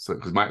 beware. So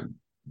because my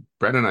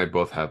Brett and I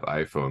both have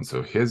iPhones,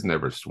 so his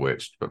never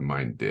switched, but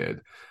mine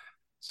did.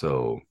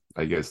 So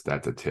I guess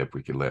that's a tip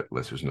we could let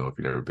listeners know if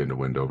you've never been to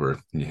Wendover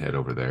and you head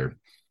over there.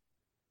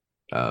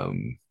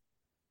 Um,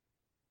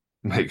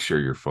 make sure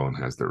your phone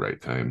has the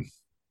right time.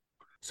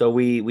 So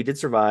we did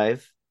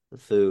survive the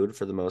food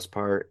for the most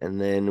part, and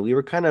then we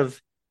were kind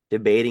of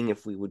debating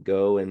if we would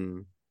go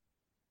and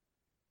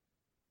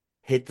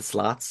hit the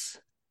slots,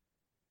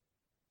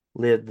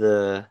 live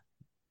the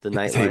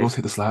Hit the tables, nightlife.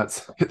 hit the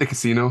slots, hit the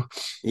casino.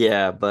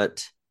 Yeah,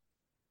 but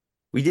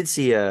we did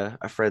see a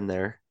friend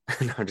there.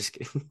 No, I'm just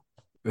kidding.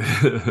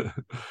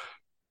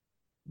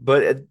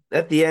 But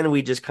at the end,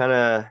 we just kind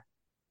of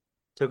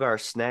took our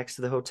snacks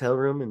to the hotel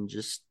room and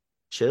just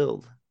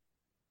chilled.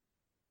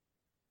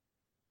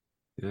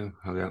 Yeah,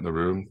 hung out in the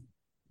room.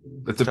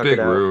 It's a Stuck it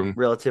big out room.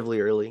 relatively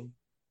early.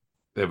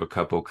 They have a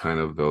couple kind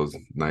of those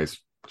nice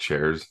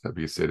chairs that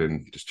we sit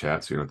in, just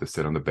chat, so you don't have to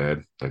sit on the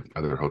bed like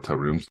other hotel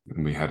rooms.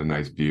 And we had a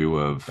nice view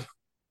of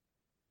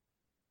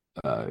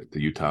the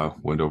Utah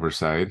Wendover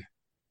side.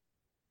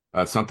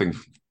 Something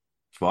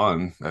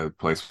fun, a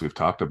place we've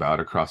talked about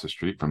across the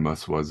street from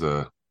us was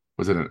it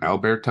an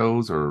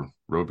Alberto's or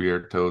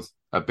Roberto's?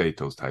 A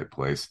Beto's type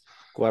place,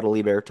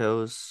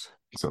 Guadalibertos.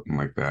 something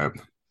like that.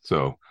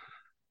 So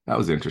that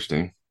was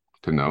interesting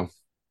to know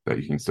that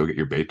you can still get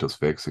your Beto's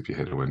fix if you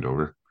head to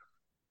Wendover.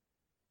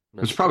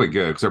 It's That's probably true.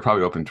 good because they're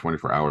probably open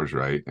 24 hours,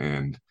 right?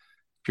 And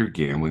if you're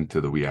gambling to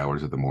the wee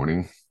hours of the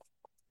morning,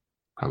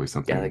 probably Gotta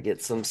something,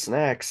 get some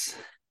snacks.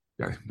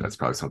 yeah, that's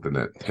probably something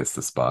that hits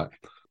the spot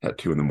at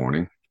 2 in the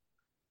morning.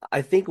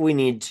 I think we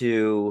need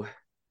to,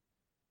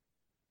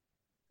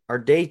 our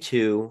day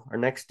two, our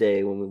next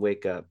day when we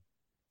wake up,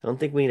 I don't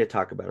think we need to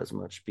talk about as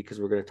much because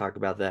we're going to talk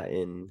about that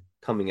in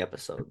coming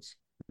episodes.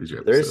 Is your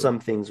But there is episode. some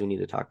things we need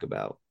to talk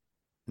about,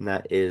 and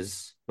that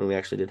is when we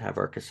actually did have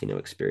our casino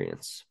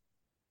experience.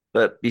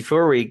 But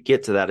before we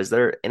get to that, is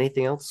there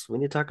anything else we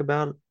need to talk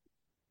about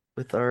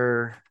with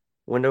our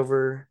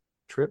Wendover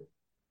trip?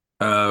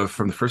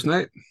 From the first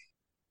night,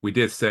 we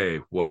did say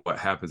what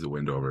happens in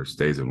Wendover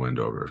stays in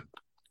Wendover.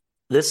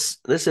 This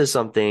is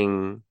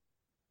something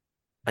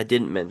I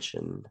didn't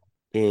mention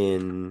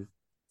in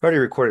I already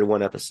recorded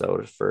one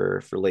episode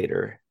for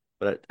later,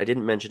 but I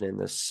didn't mention in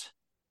this.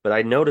 But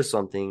I noticed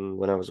something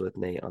when I was with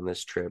Nate on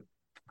this trip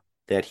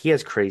that he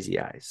has crazy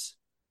eyes.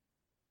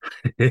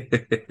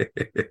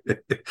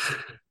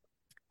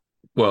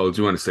 Well,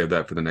 do you want to save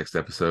that for the next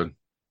episode?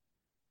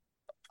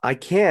 I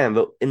can,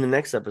 but in the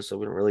next episode,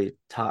 we don't really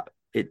talk.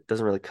 It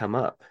doesn't really come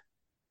up.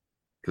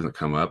 Doesn't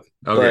come up.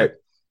 Okay.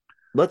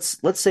 But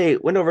let's say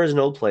Wendover is an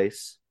old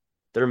place.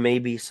 There may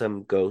be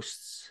some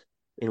ghosts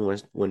in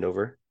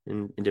Wendover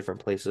in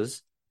different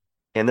places.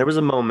 And there was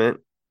a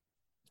moment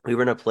we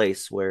were in a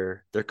place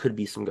where there could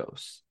be some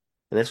ghosts.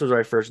 And this was where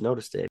I first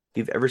noticed it. If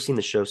you've ever seen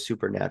the show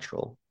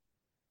Supernatural,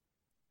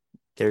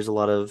 there's a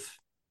lot of,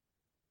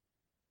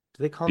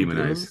 do they call them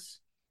Demon eyes. demons?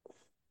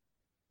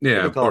 Yeah,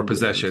 they Yeah, call or them demons.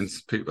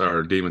 possessions.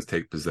 Or demons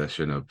take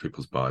possession of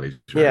people's bodies,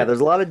 Yeah, right? there's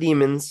a lot of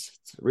demons.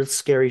 It's a real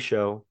scary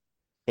show.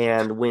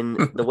 And when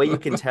the way you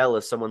can tell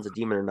if someone's a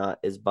demon or not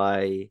is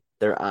by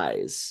their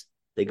eyes.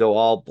 They go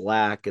all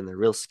black and they're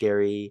real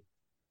scary.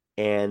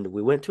 And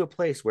we went to a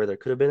place where there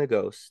could have been a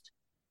ghost.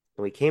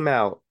 And we came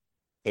out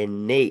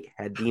and Nate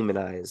had demon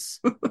eyes.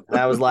 And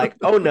I was like,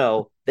 oh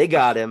no, they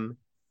got him.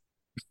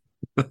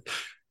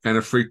 Kind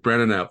of freaked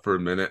Brandon out for a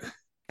minute.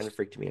 Kind of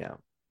freaked me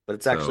out. But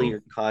it's actually So,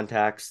 your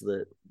contacts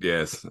that,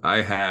 yes,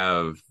 I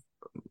have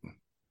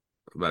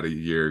about a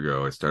year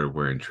ago, I started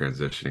wearing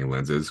transitioning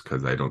lenses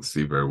because I don't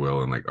see very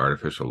well in like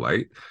artificial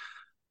light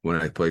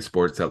when I play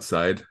sports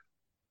outside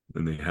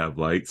and they have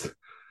lights.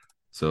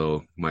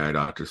 So my eye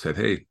doctor said,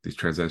 "Hey, these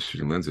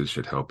transitioning lenses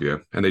should help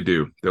you," and they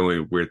do. The only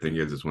weird thing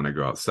is when I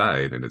go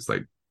outside and it's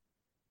like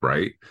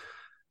bright,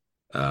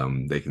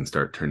 they can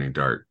start turning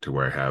dark to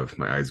where I have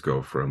my eyes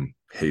go from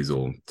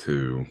hazel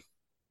to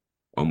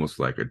almost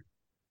like a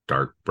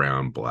dark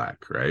brown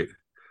black, right?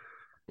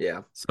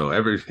 yeah. So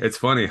it's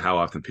funny how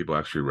often people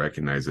actually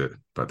recognize it,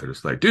 but they're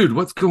just like, "Dude,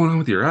 what's going on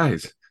with your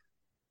eyes?"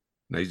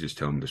 And I just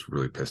tell them I'm just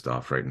really pissed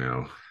off right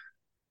now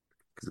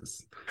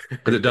because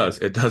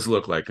it does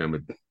look like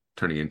I'm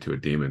turning into a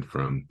demon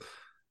from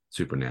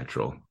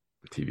Supernatural,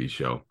 the TV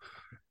show.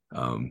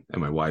 And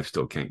my wife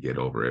still can't get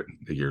over it.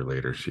 A year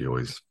later, it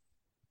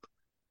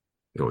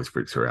always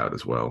freaks her out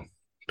as well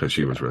because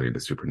she Yeah. was really into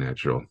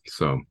Supernatural.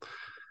 So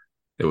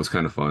it was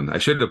kind of fun. I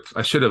should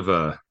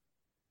have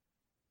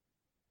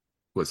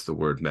what's the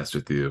word, messed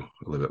with you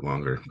a little bit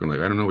longer. I'm like,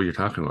 I don't know what you're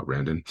talking about,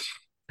 Brandon.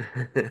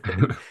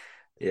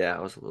 Yeah,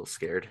 I was a little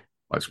scared.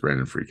 Watch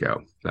Brandon freak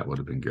out. That would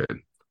have been good.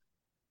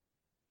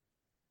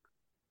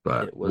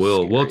 But It was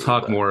we'll scary,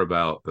 talk but more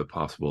about the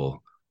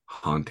possible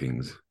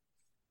hauntings,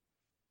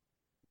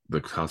 the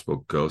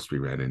possible ghosts we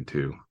ran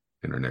into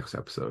in our next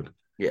episode.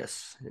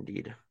 yes,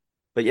 indeed.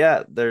 But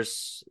yeah,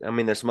 there's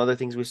some other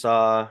things we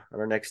saw on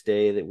our next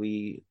day that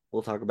we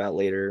will talk about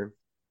later.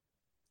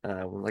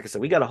 Like I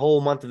said, we got a whole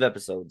month of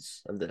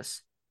episodes of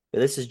this. But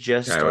this is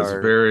Yeah, just it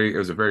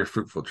was a very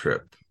fruitful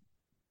trip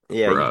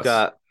yeah, for you've us.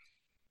 got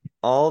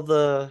all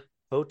the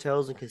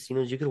hotels and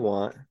casinos you could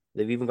want.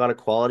 They've even got a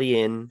Quality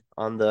Inn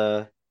on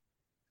the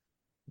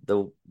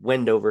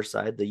Wendover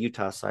side, the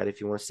Utah side, if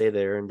you want to stay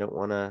there and don't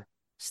want to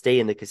stay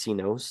in the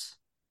casinos.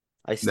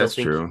 I still That's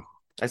think true.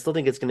 I still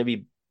think it's going to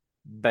be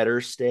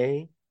better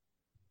stay,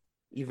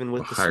 even A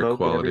with the higher smoke and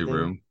quality everything.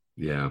 room.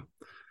 Yeah.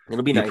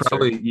 It'll be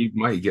nicer. You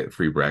might get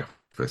free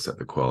breakfast at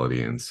the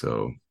Quality Inn,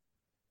 so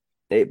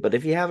But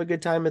if you have a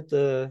good time at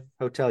the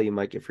hotel, you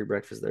might get free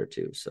breakfast there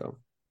too. So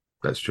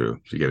that's true.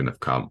 If you get enough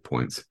comp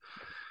points.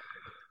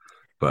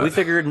 we But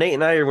figured Nate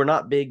and I were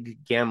not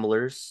big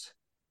gamblers.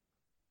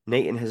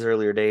 Nate in his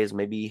earlier days,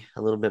 maybe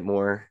a little bit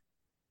more,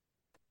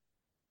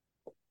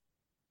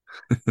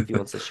 if he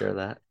wants to share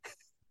that.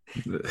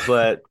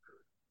 But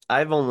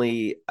I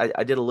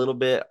did a little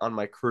bit on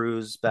my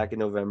cruise back in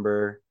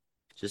November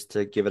just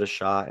to give it a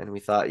shot. And we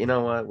thought, you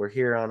know what, we're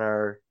here on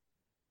our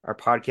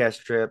podcast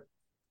trip.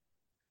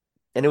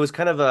 And it was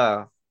quite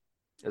a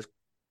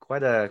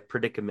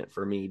predicament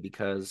for me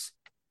because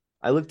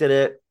I looked at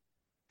it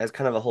as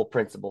kind of a whole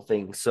principle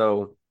thing.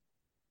 So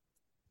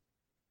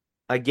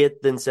I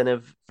get the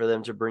incentive for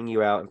them to bring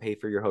you out and pay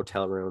for your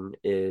hotel room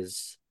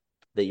is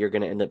that you're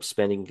going to end up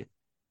spending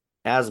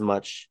as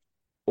much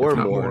if or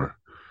not more more.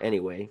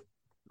 anyway.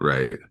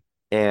 Right.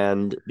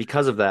 And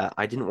because of that,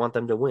 I didn't want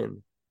them to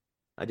win.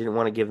 I didn't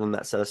want to give them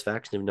that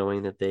satisfaction of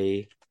knowing that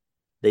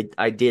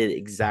I did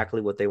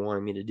exactly what they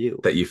wanted me to do.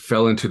 That you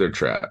fell into their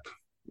trap.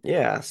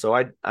 Yeah, so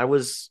I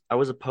was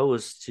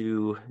opposed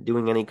to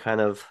doing any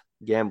kind of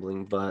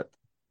gambling, but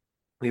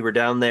we were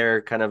down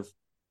there kind of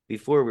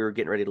before we were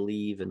getting ready to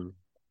leave, and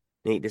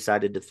Nate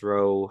decided to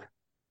throw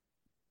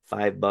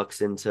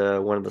 $5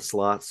 into one of the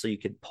slots so you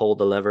could pull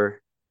the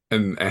lever.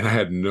 And I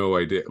had no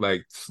idea.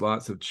 Like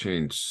slots have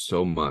changed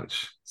so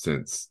much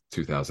since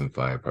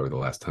 2005, probably the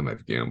last time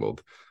I've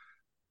gambled.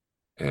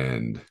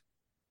 And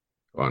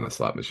on a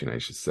slot machine, I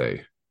should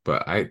say.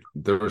 But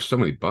there were so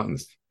many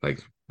buttons,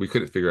 like we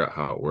couldn't figure out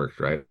how it worked,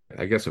 right?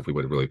 I guess if we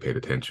would have really paid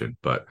attention,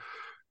 but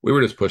we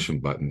were just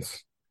pushing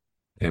buttons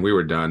and we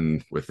were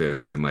done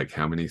within like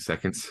how many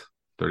seconds?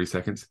 30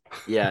 seconds?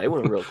 Yeah, it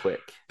went real quick.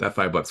 That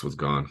 $5 was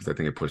gone because I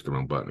think I pushed the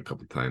wrong button a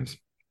couple of times.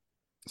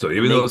 So And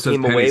even though they it says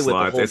came penny away with a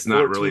slots, whole it's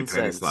not really 14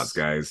 penny cents. slots,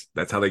 guys.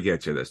 That's how they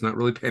get you. That's not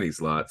really penny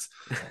slots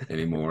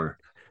anymore.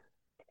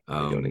 They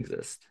don't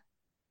exist.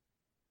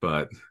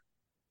 But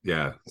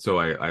yeah, so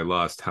I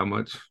lost how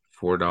much?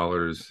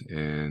 $4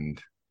 and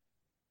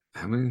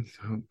how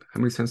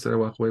many cents did I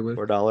walk away with?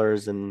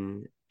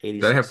 $4.80.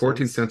 Did I have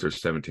 14 cents or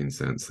 17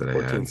 cents that I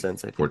 14 had?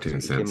 cents, I think. 14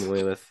 is what you cents. came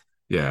away with.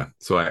 Yeah.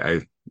 So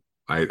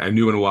I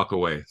knew when to walk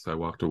away. So I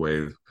walked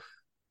away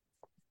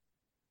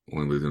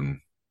only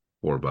losing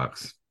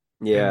 $4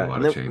 Yeah, and a lot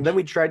and of then, change. then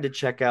we tried to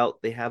check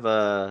out. They have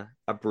a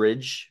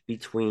bridge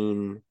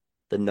between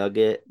the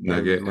Nugget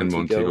And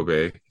Montego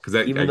Bay. Because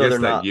I even though guess they're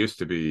that not. used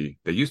to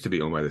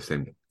be owned by the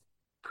same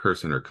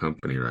person or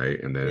company,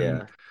 right? And then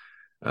Yeah,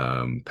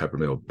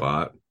 Peppermill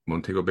bought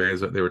Montego Bay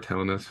is what they were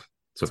telling us.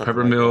 So something like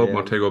that. Peppermill, Yeah.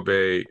 Montego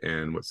Bay,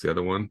 and what's the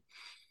other one?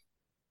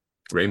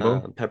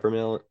 Rainbow?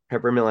 Peppermill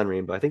and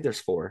Rainbow. I think there's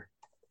 4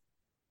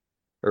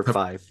 or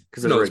 5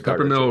 because there's a No, it's red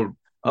card or 2. Peppermill,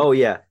 Oh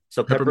yeah,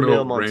 so Peppermill,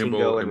 Rainbow,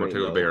 Montego, and and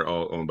Montego Bay Rainbow. are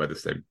all owned by the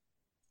same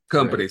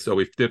company. Right. So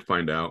we did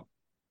find out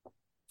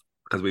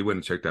because we went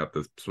and checked out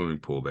the swimming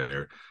pool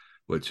there,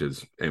 which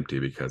is empty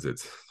because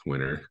it's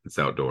winter, it's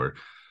outdoor.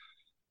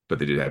 But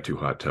they did have 2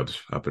 hot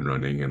tubs up and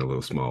running and a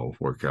little small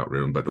workout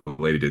room. But the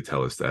lady did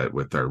tell us that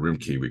with our room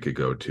key, we could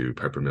go to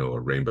Peppermill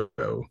or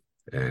Rainbow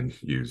and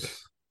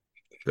use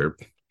their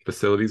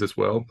facilities as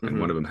well.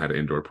 And one of them had an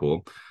indoor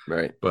pool.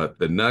 Right. But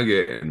the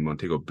Nugget and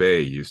Montego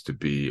Bay used to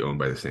be owned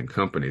by the same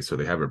company. So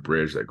they have a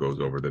bridge that goes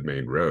over the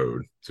main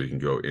road. So you can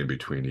go in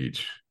between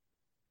each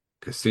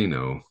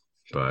casino.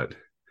 But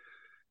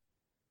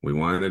we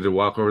wanted to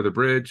walk over the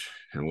bridge.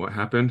 And what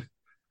happened?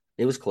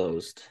 It was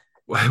closed.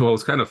 Well, it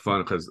was kind of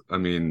fun because, I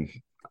mean,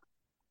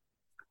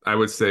 I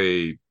would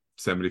say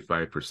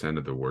 75%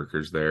 of the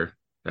workers there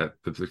at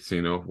the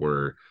casino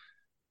were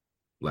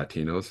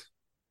Latinos.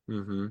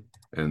 Mm-hmm.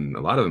 And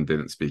a lot of them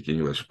didn't speak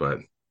English, but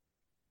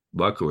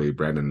luckily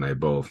Brandon and I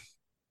both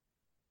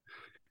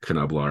can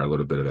hablar a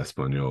little bit of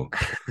Espanol.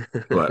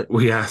 But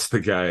we asked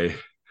the guy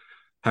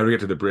how do we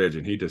get to the bridge,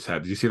 and he just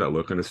had, did you see that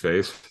look on his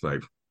face?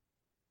 Like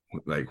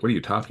what are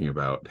you talking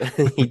about?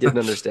 He didn't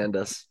understand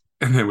us.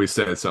 And then we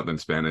said something in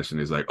Spanish and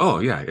he's like, oh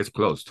yeah, it's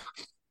closed.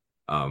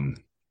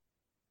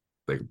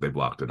 They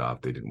blocked it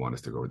off. They didn't want us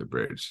to go over the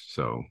bridge.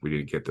 So we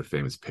didn't get the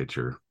famous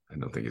picture. I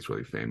don't think it's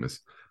really famous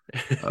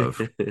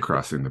of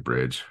crossing the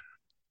bridge.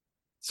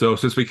 So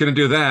since we couldn't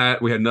do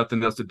that, we had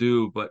nothing else to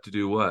do but to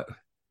do what?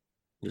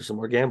 Do some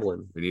more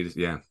gambling. We needed,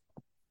 yeah.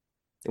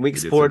 And we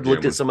explored,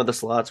 looked at some of the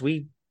slots.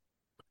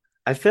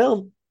 I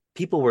felt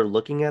people were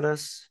looking at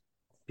us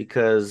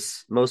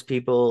because most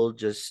people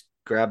just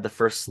grab the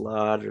first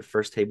slot or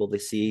first table they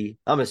see.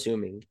 I'm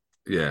assuming.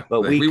 Yeah.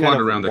 But like we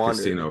wandered around the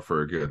casino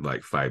for a good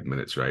 5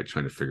 minutes, right?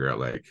 Trying to figure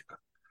out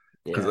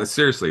because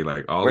seriously,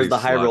 all Where's these the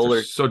high slots roller?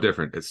 are so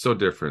different. It's so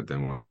different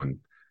than when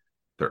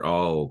they're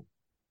all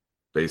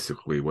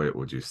basically, what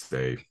would you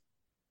say,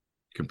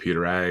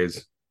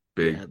 computerized,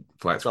 big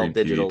flat screen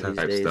TV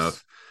type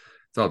stuff.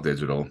 It's all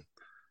digital.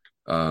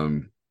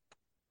 So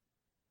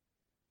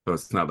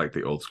it's not like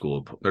the old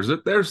school.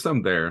 There's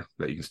some there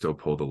that you can still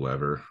pull the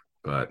lever,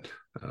 but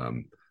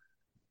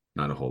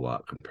not a whole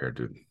lot compared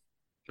to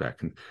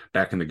back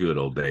in the good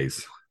old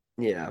days.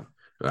 Yeah.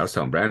 I was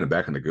telling Brandon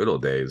back in the good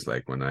old days,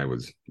 like when I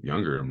was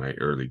younger in my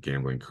early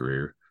gambling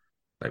career,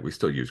 like we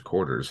still used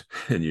quarters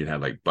and you'd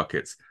have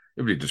buckets.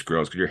 It would be just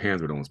gross because your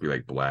hands would almost be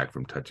black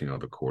from touching all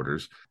the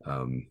quarters,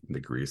 the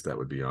grease that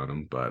would be on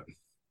them. But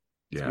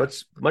yeah,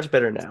 it's much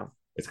better now.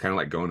 It's kind of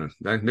like going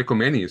to Nickel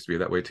Mania used to be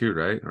that way too,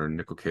 right? Or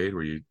Nickel Cade,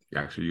 where you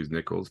actually use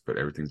nickels, but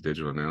everything's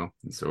digital now,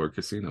 and so are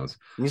casinos.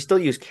 And you still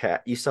use cash.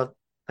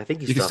 I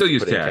think you can still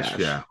use cash.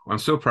 Yeah, I'm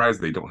so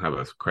surprised they don't have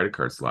a credit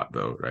card slot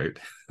though, right?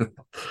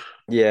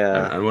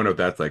 Yeah, I wonder if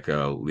that's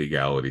a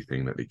legality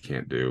thing that they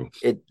can't do.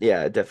 It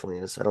definitely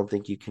is. I don't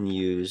think you can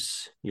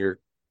use your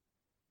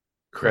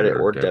credit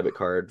or debit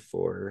card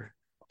for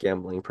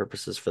gambling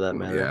purposes for that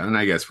matter. Yeah, and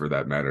I guess for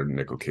that matter,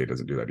 Nickel K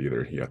doesn't do that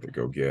either. You have to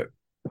go get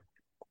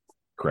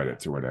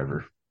credits or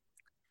whatever.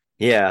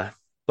 Yeah.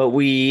 But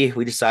we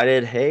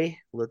decided, hey,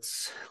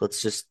 let's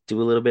just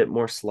do a little bit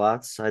more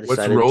slots. I Let's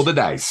decided roll the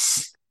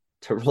dice.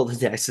 to roll the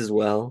dice as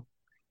well.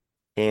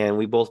 And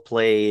we both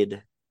played,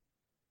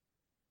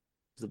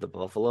 is it the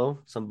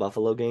Buffalo? Some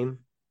Buffalo game?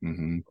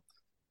 Mm-hmm.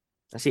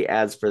 I see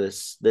ads for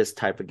this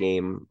type of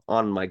game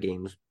on my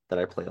games that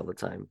I play all the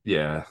time.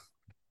 Yeah.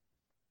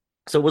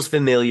 So it was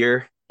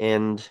familiar,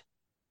 and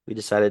we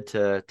decided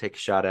to take a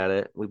shot at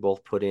it. We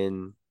both put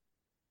in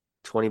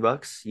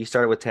 $20. You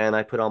started with 10.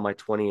 I put all my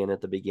 20 in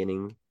at the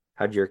beginning.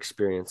 How'd your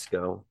experience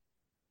go?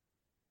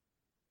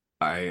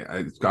 I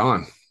it's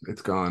gone.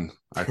 It's gone.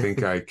 I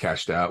think I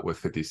cashed out with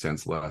 50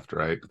 cents left,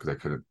 right? Because I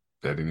couldn't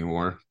bet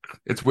anymore.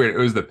 It's weird. It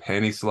was the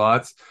penny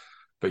slots,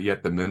 but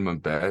yet the minimum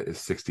bet is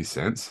 60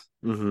 cents.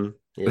 Mm-hmm.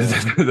 Yeah.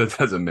 That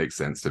doesn't make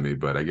sense to me,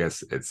 but I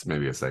guess it's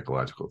maybe a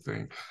psychological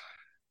thing.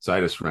 So I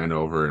just ran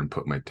over and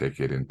put my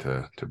ticket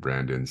into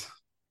Brandon's.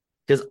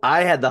 Because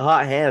I had the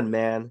hot hand,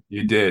 man.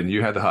 You did.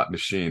 You had the hot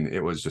machine.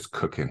 It was just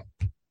cooking.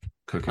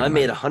 I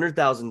made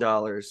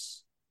 $100,000.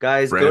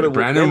 Guys, Brandon, go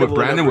to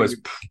Brandon was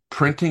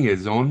printing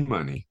his own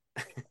money.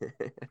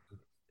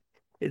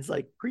 It's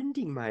like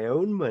printing my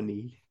own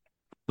money.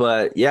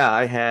 But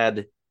yeah,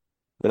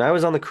 when I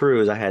was on the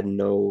cruise, I had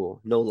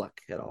no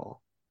luck at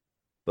all.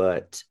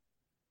 But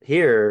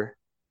here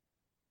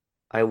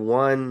I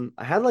won.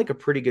 I had like a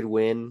pretty good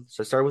win.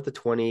 So I started with the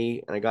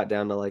 20 and I got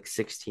down to like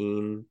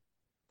 16.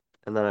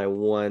 And then I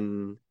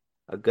won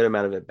a good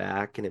amount of it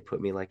back and it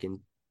put me like into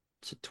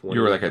 20.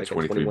 You were like at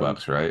 23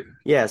 bucks, right?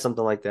 Yeah,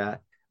 something like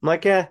that. I'm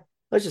like,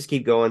 let's just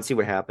keep going, see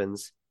what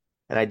happens.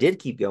 And I did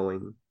keep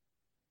going.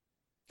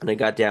 And I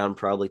got down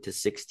probably to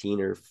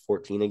 16 or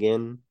 14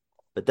 again.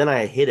 But then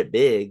I hit it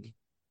big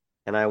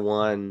and I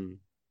won,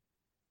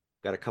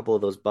 got a couple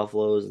of those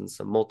buffaloes and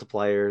some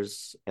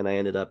multipliers, and I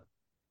ended up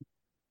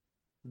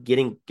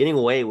getting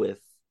away with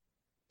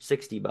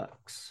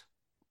 $60.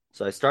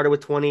 So I started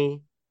with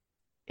 20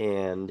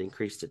 and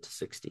increased it to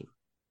 60.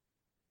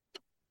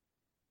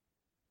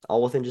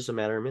 All within just a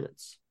matter of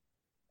minutes.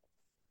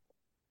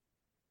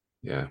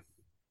 Yeah.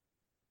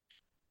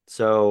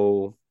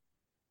 So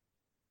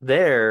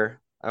there,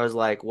 I was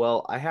like,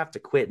 well, I have to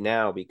quit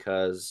now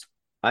because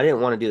I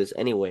didn't want to do this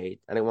anyway.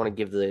 I didn't want to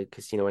give the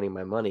casino any of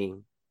my money.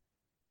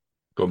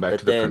 Going back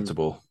to the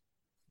principal.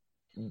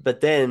 But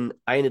then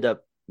I ended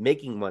up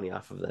making money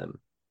off of them.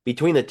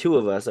 Between the two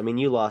of us, I mean,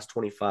 you lost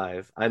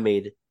 25. I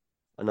made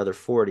another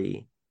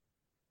 40.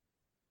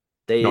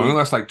 No, I only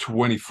lost like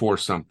 24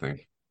 something.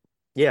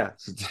 Yeah.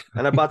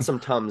 And I bought some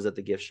Tums at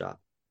the gift shop.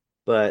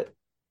 But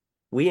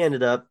we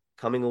ended up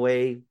coming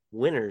away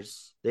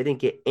winners. They didn't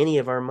get any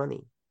of our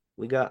money.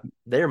 We got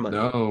their money.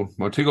 No,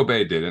 Montego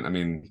Bay didn't. I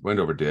mean,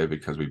 Wendover did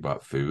because we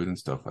bought food and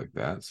stuff like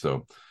that.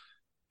 So,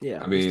 yeah,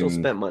 I mean, we still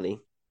spent money.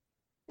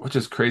 Which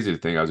is crazy to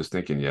think. I was just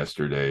thinking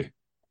yesterday,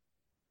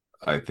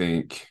 I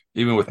think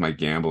even with my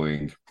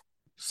gambling,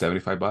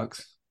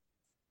 $75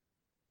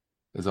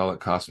 is all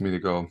it cost me to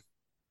go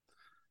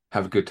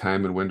have a good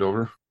time in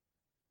Wendover.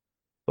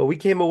 But we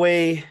came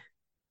away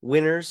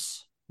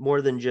winners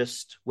more than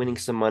just winning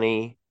some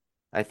money.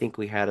 I think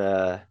we had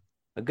a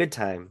good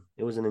time.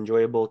 It was an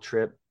enjoyable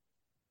trip.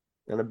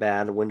 Not a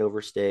bad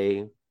Wendover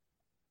stay.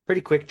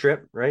 Pretty quick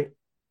trip, right?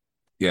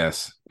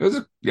 Yes. It was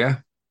it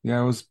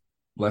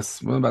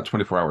was about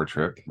 24-hour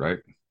trip, right?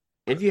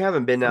 If you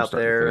haven't been From out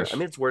start to there, finish. I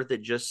mean, it's worth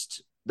it.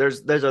 Just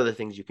there's other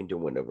things you can do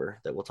in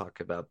Wendover that we'll talk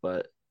about,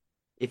 but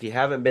if you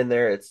haven't been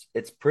there,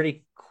 it's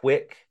pretty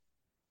quick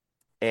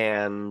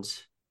and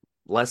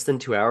less than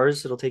 2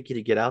 hours it'll take you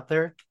to get out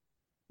there.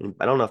 And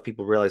I don't know if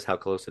people realize how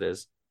close it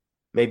is.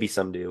 Maybe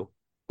some do.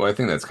 Well, I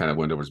think that's kind of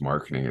Wendover's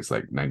marketing. It's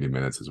like 90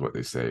 minutes is what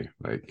they say.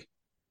 Like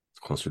it's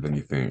closer than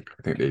you think.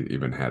 I think they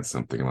even had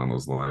something along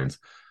those lines.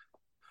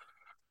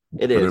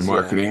 It for is their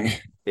marketing. Yeah.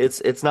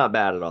 It's not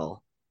bad at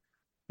all.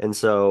 And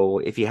so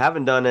if you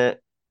haven't done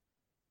it,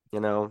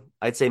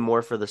 I'd say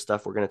more for the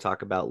stuff we're going to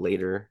talk about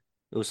later.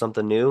 It was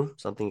something new,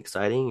 something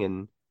exciting,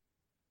 and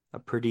a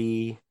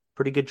pretty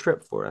good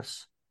trip for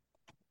us.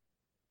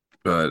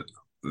 But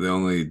the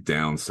only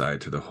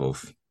downside to the whole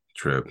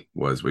trip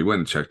was we went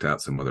and checked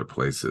out some other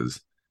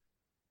places,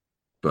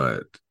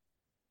 but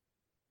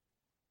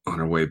on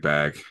our way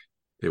back,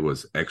 it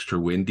was extra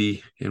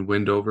windy in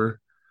Wendover.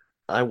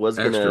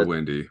 Extra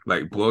windy,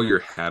 like blow your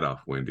hat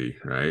off windy,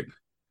 right?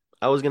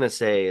 I was gonna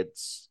say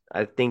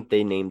I think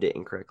they named it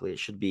incorrectly. It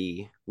should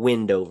be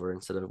Windover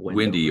instead of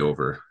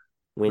Wendover.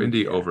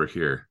 Windy over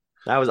here.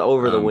 That was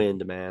over the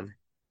wind, man.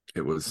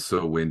 It was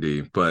so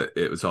windy, but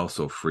it was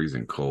also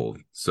freezing cold.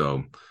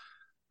 So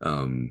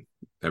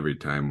every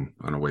time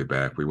on our way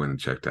back, we went and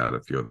checked out a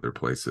few other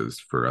places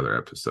for other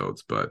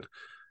episodes, but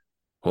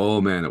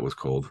oh man, it was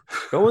cold.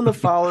 Go in the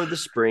fall or the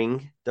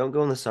spring. Don't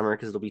go in the summer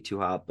because it'll be too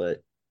hot,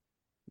 but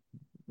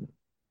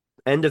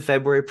end of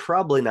February,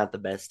 probably not the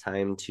best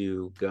time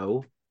to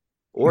go.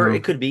 Or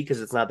it could be because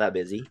it's not that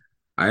busy.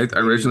 I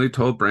originally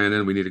told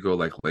Brandon we need to go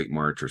like late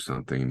March or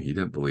something, and he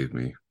didn't believe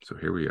me. So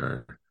here we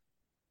are.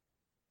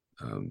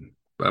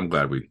 But I'm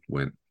glad we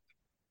went.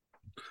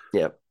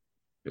 Yep.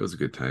 It was a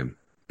good time.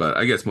 But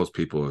I guess most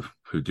people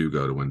who do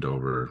go to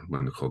Wendover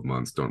when the cold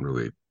months don't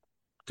really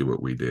do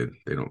what we did.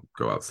 They don't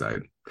go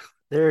outside.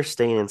 They're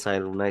staying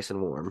inside nice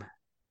and warm.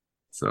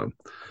 So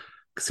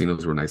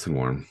casinos were nice and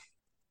warm.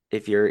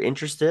 If you're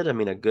interested, I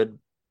mean, a good,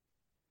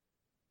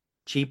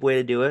 cheap way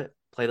to do it,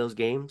 play those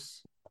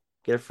games,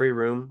 get a free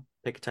room,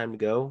 pick a time to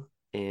go.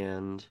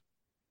 And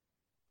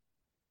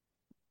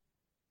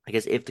I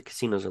guess if the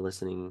casinos are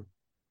listening,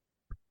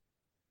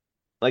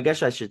 I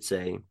guess I should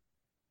say,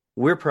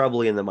 we're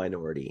probably in the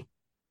minority.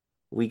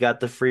 We got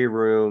the free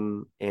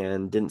room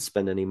and didn't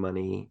spend any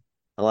money.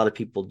 A lot of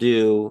people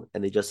do,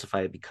 and they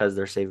justify it because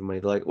they're saving money.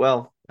 They're like,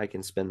 well, I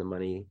can spend the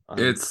money on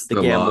It's the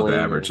the law of gambling.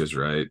 averages,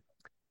 right?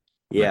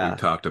 Like we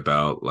talked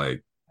about,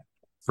 like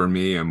for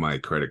me and my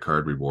credit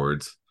card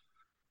rewards,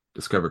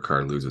 Discover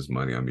Card loses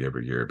money on me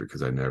every year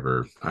because I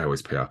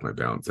always pay off my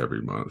balance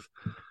every month,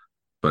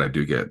 but I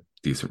do get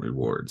decent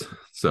rewards.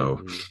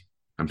 So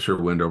I'm sure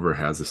Wendover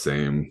has the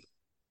same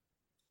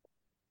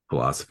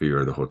philosophy,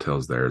 or the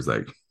hotels there is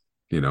like,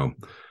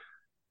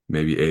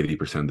 maybe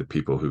 80% of the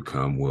people who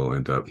come will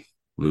end up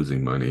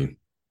losing money.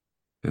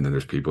 And then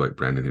there's people like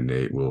Brandon and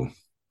Nate will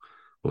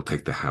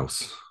take the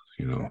house,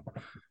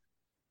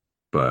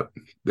 but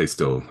they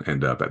still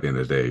end up at the end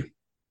of the day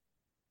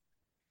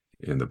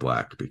in the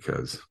black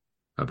because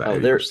of that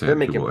 80% they're who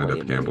making will end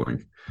plenty up of money.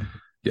 gambling.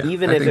 Yeah,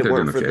 Even I if think it they're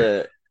weren't doing for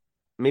okay.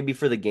 maybe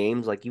for the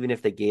games, like even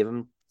if they gave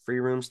them free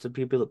rooms to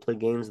people that play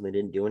games and they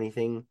didn't do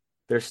anything,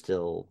 they're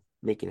still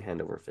making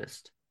hand over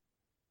fist.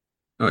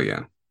 Oh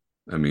yeah.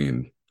 I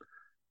mean,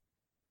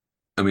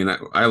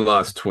 I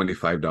lost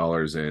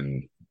 $25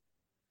 in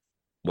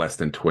less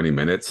than 20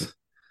 minutes.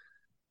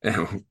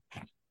 And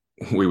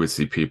we would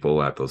see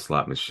people at those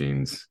slot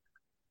machines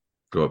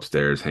go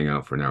upstairs, hang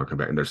out for an hour, come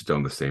back, and they're still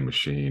in the same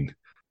machine.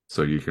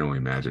 So you can only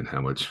imagine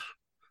how much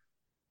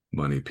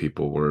money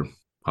people were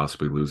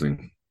possibly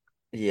losing.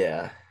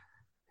 Yeah.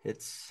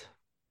 It's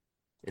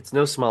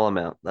no small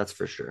amount, that's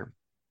for sure.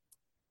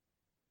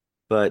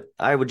 But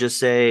I would just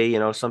say,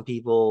 some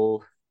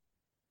people,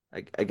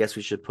 I guess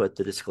we should put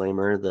the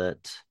disclaimer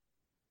that,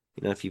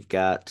 if you've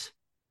got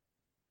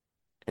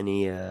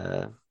any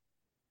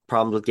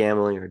problems with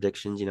gambling or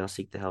addictions,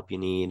 seek the help you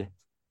need.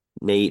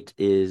 Nate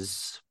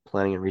is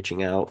planning on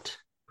reaching out.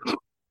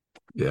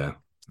 Yeah.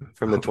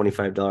 From the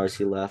 $25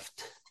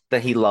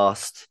 he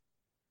lost,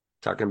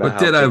 talking about But how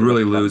did I big of a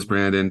really problem. lose,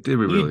 Brandon? Did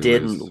we You really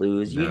didn't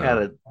lose? lose.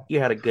 No. You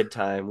had a good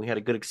time. We had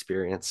a good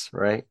experience,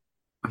 right?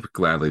 I would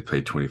gladly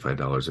pay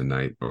 $25 a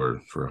night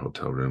or for a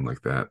hotel room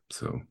like that.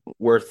 So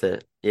Worth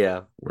it.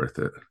 Yeah. worth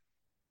it.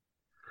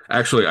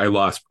 Actually, I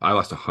lost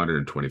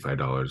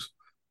 $125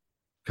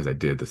 because I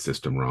did the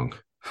system wrong.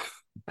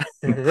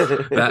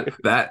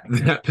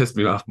 that pissed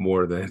me off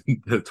more than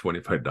the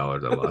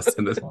 $25 I lost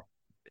in this.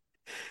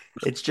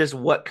 It's just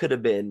what could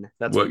have been.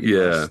 That's what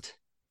you Yeah. missed.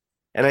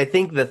 And I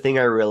think the thing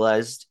I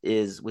realized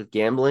is with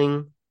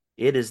gambling,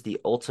 it is the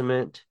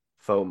ultimate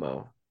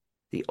FOMO,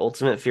 the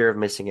ultimate fear of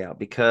missing out,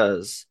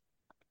 because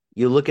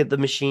you look at the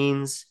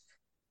machines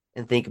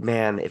and think,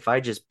 man, if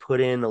I just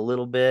put in a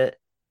little bit,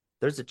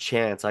 there's a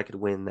chance I could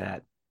win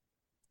that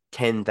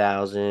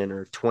 10,000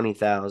 or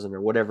 20,000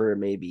 or whatever it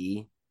may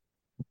be.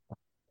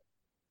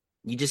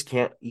 You just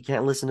can't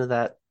listen to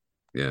that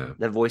Yeah.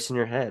 voice in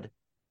your head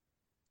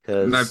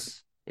And I've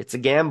because it's a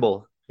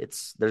gamble.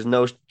 There's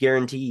no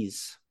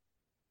guarantees.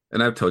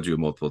 told you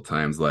multiple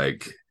times,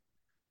 like,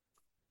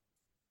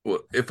 well,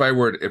 if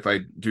I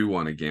do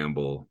want to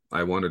gamble,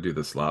 I want to do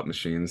the slot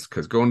machines,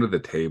 because going to the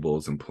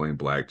tables and playing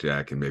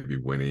blackjack and maybe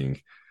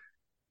winning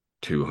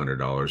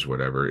 $200,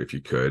 whatever, if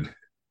you could,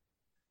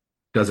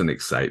 doesn't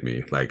excite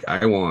me. Like,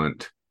 I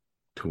want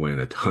to win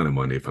a ton of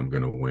money if I'm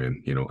going to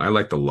win. I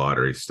like the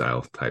lottery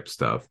style type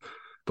stuff.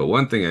 But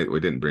one thing we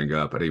didn't bring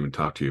up, I didn't even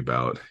talk to you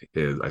about,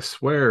 is I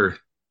swear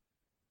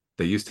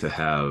they used to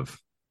have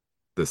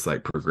this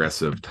like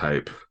progressive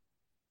type.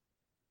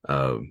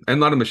 And a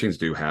lot of machines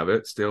do have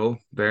it still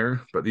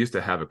there, but they used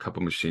to have a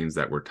couple machines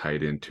that were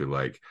tied into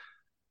like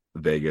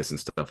Vegas and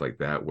stuff like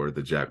that, where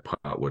the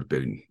jackpot would have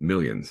been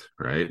millions,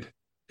 right?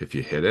 If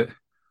you hit it.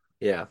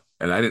 Yeah.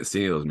 And I didn't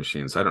see any of those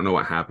machines. So I don't know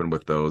what happened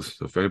with those.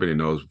 So if anybody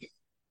knows,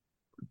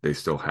 they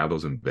still have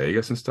those in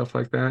Vegas and stuff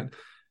like that.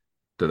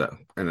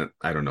 And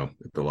I don't know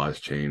if the laws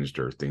changed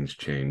or things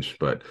changed,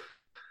 but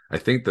I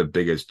think the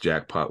biggest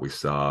jackpot we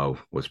saw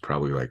was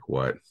probably like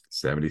what,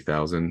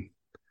 70,000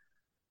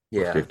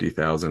 or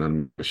 50,000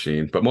 on a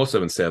machine. But most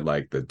of them said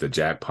like the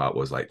jackpot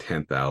was like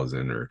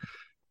 10,000 or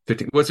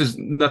 15, which is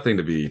nothing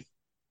to be,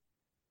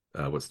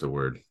 what's the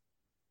word,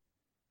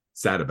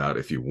 sad about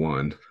if you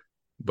won.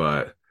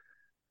 But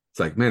it's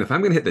like, man, if I'm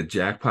going to hit the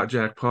jackpot,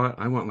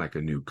 I want like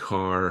a new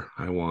car.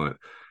 I want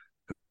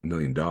 $1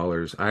 million.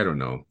 I don't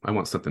know. I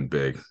want something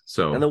big.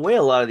 So, And the way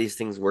a lot of these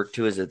things work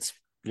too is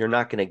you're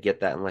not going to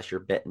get that unless you're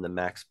betting the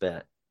max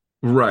bet.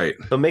 right.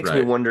 So it makes me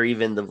right. wonder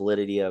even the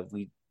validity of,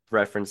 we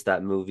referenced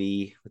that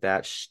movie with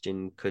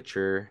Ashton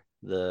Kutcher,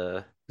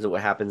 the Is it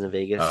what happens in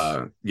Vegas?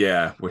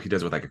 Yeah, what he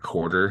does with like a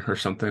quarter or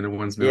something in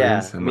one's Yeah.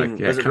 millions. I I'm like, mean,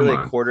 yeah, was it come really a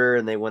on. quarter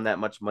and they won that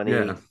much money?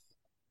 Yeah.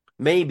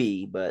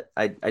 Maybe, but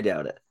I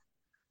doubt it.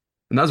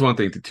 And that was one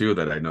thing too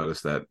that I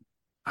noticed that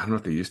I don't know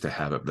if they used to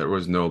have it. There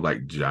was no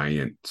like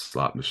giant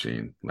slot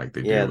machine like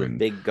they Yeah, do the in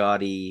big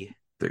gaudy.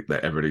 that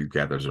everybody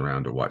gathers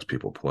around to watch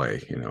people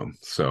play, you know.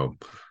 So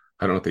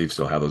I don't know if they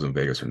still have those in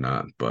Vegas or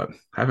not, but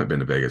I haven't been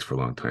to Vegas for a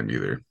long time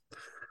either.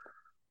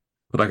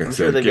 But like I I'm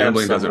sure said, they've got them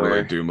gambling doesn't really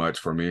somewhere do much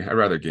for me. I'd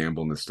rather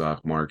gamble in the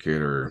stock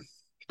market or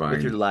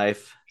with your buying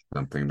life.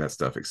 something. That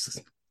stuff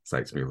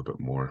excites me a little bit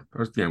more.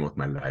 Or gamble with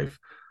my life,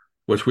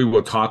 which we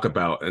will talk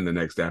about in the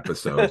next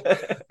episode.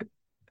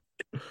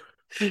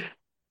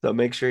 So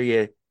make sure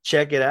you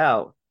check it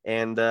out.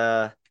 And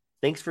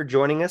thanks for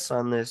joining us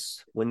on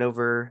this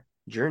Wendover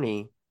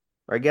journey.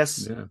 Or I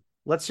guess Yeah.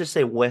 let's just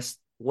say west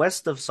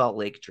of Salt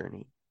Lake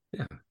journey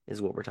Yeah.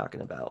 is what we're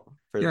talking about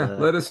for Yeah,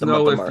 let us the month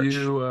know of if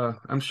March.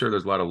 I'm sure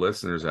there's a lot of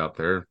listeners out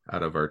there.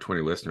 Out of our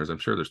 20 listeners, I'm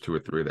sure there's 2 or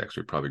 3 that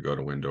actually probably go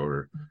to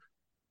Wendover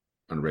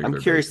on a I'm regular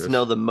curious to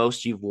know basis. the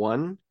most you've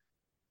won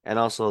and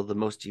also the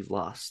most you've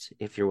lost,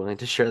 if you're willing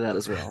to share that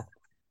as well.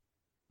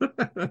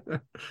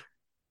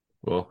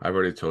 Well, I've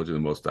already told you the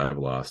most I've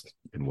lost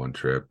in one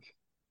trip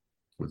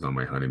was on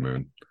my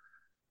honeymoon.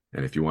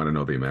 And if you want to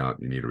know the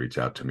amount, you need to reach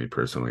out to me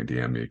personally,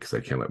 DM me, because I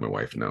can't let my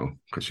wife know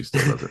because she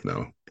still doesn't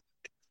know.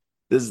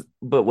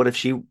 But what if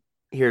she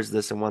hears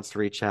this and wants to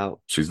reach out?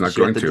 She's Does not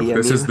she have going to. DM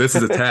you? This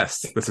is a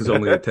test. This is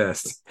only a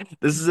test.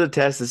 This is a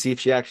test to see if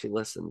she actually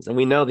listens, and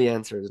we know the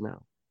answer is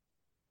no.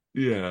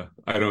 Yeah,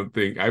 I don't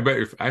think I bet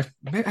if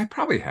I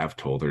probably have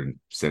told her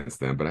since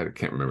then, but I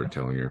can't remember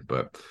telling her.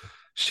 But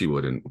she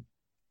wouldn't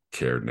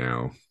care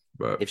now.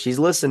 But If she's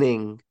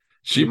listening,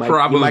 she you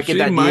might get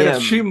that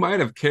DM. she might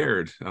have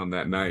cared on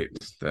that night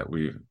that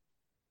we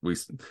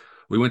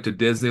went to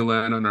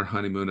Disneyland on our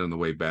honeymoon. On the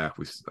way back,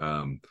 we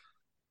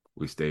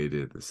stayed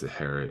at the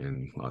Sahara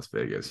in Las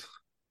Vegas.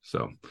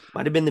 So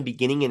Might have been the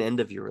beginning and end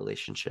of your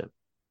relationship.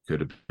 could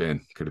have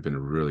been a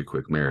really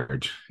quick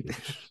marriage.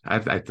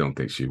 I don't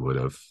think she would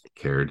have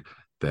cared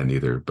then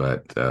either,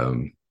 but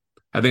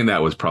I think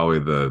that was probably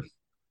the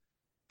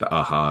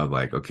aha,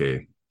 like,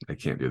 okay, I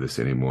can't do this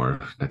anymore.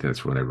 I think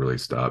that's when I really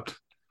stopped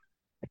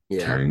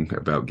caring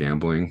about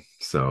gambling.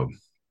 So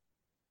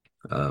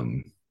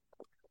I'm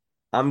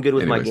good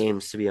with my anyways,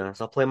 games, to be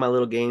honest. I'll play my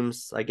little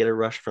games. I get a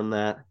rush from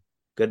that.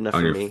 Good enough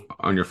for me.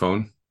 on your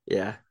phone.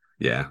 Yeah.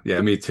 Yeah,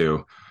 me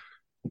too.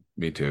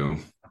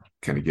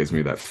 Kind of gives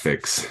me that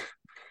fix.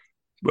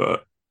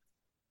 But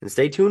And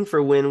stay tuned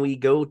for when we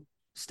go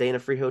stay in a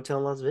free hotel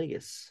in Las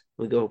Vegas.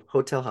 We go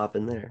hotel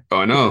hopping there.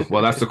 oh no,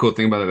 well that's the cool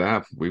thing about that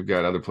app. We've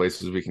got other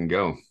places we can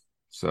go.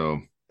 So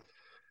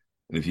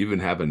and if you even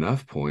have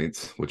enough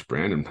points, which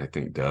Brandon I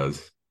think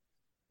does,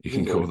 you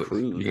can go.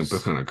 You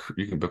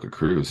can book a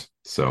cruise.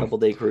 So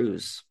couple-day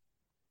cruise.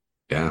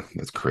 Yeah,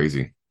 that's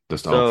crazy.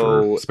 Just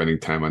all for spending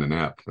time on an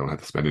app. Don't have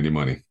to spend any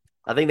money.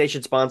 I think they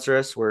should sponsor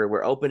us.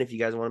 We're open if you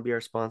guys want to be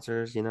our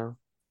sponsors, you know.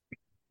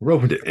 We're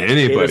open to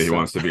anybody who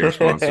wants to be our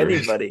sponsor.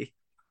 Anybody.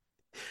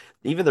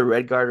 Even the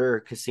Red Garter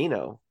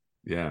Casino.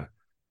 Yeah.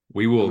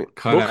 We will we'll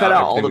cut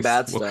out all the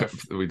bad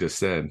stuff. We just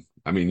said.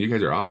 I mean, you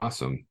guys are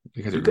awesome.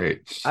 You guys are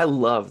great. I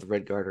love the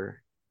Red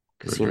Garter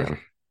Casino.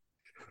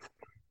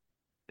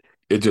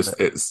 It just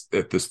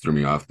threw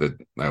me off that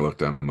I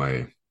looked at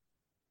my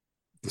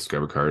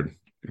Discover card.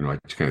 You know, I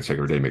just kind of check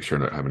every day, make sure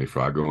I don't have any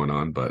fraud going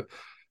on. But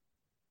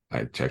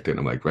I checked it and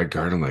I'm like, Red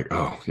Guard. I'm like,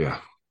 oh yeah.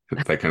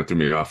 That kind of threw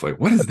me off. Like,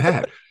 what is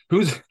that? Who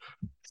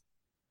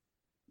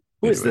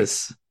is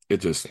this? It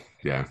just,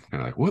 yeah,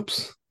 kind of like,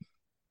 whoops.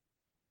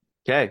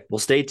 Okay, well,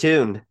 stay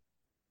tuned.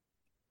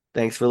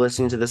 Thanks for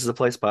listening to This Is a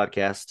Place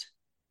podcast.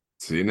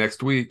 See you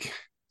next week.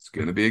 It's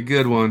going to be a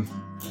good one.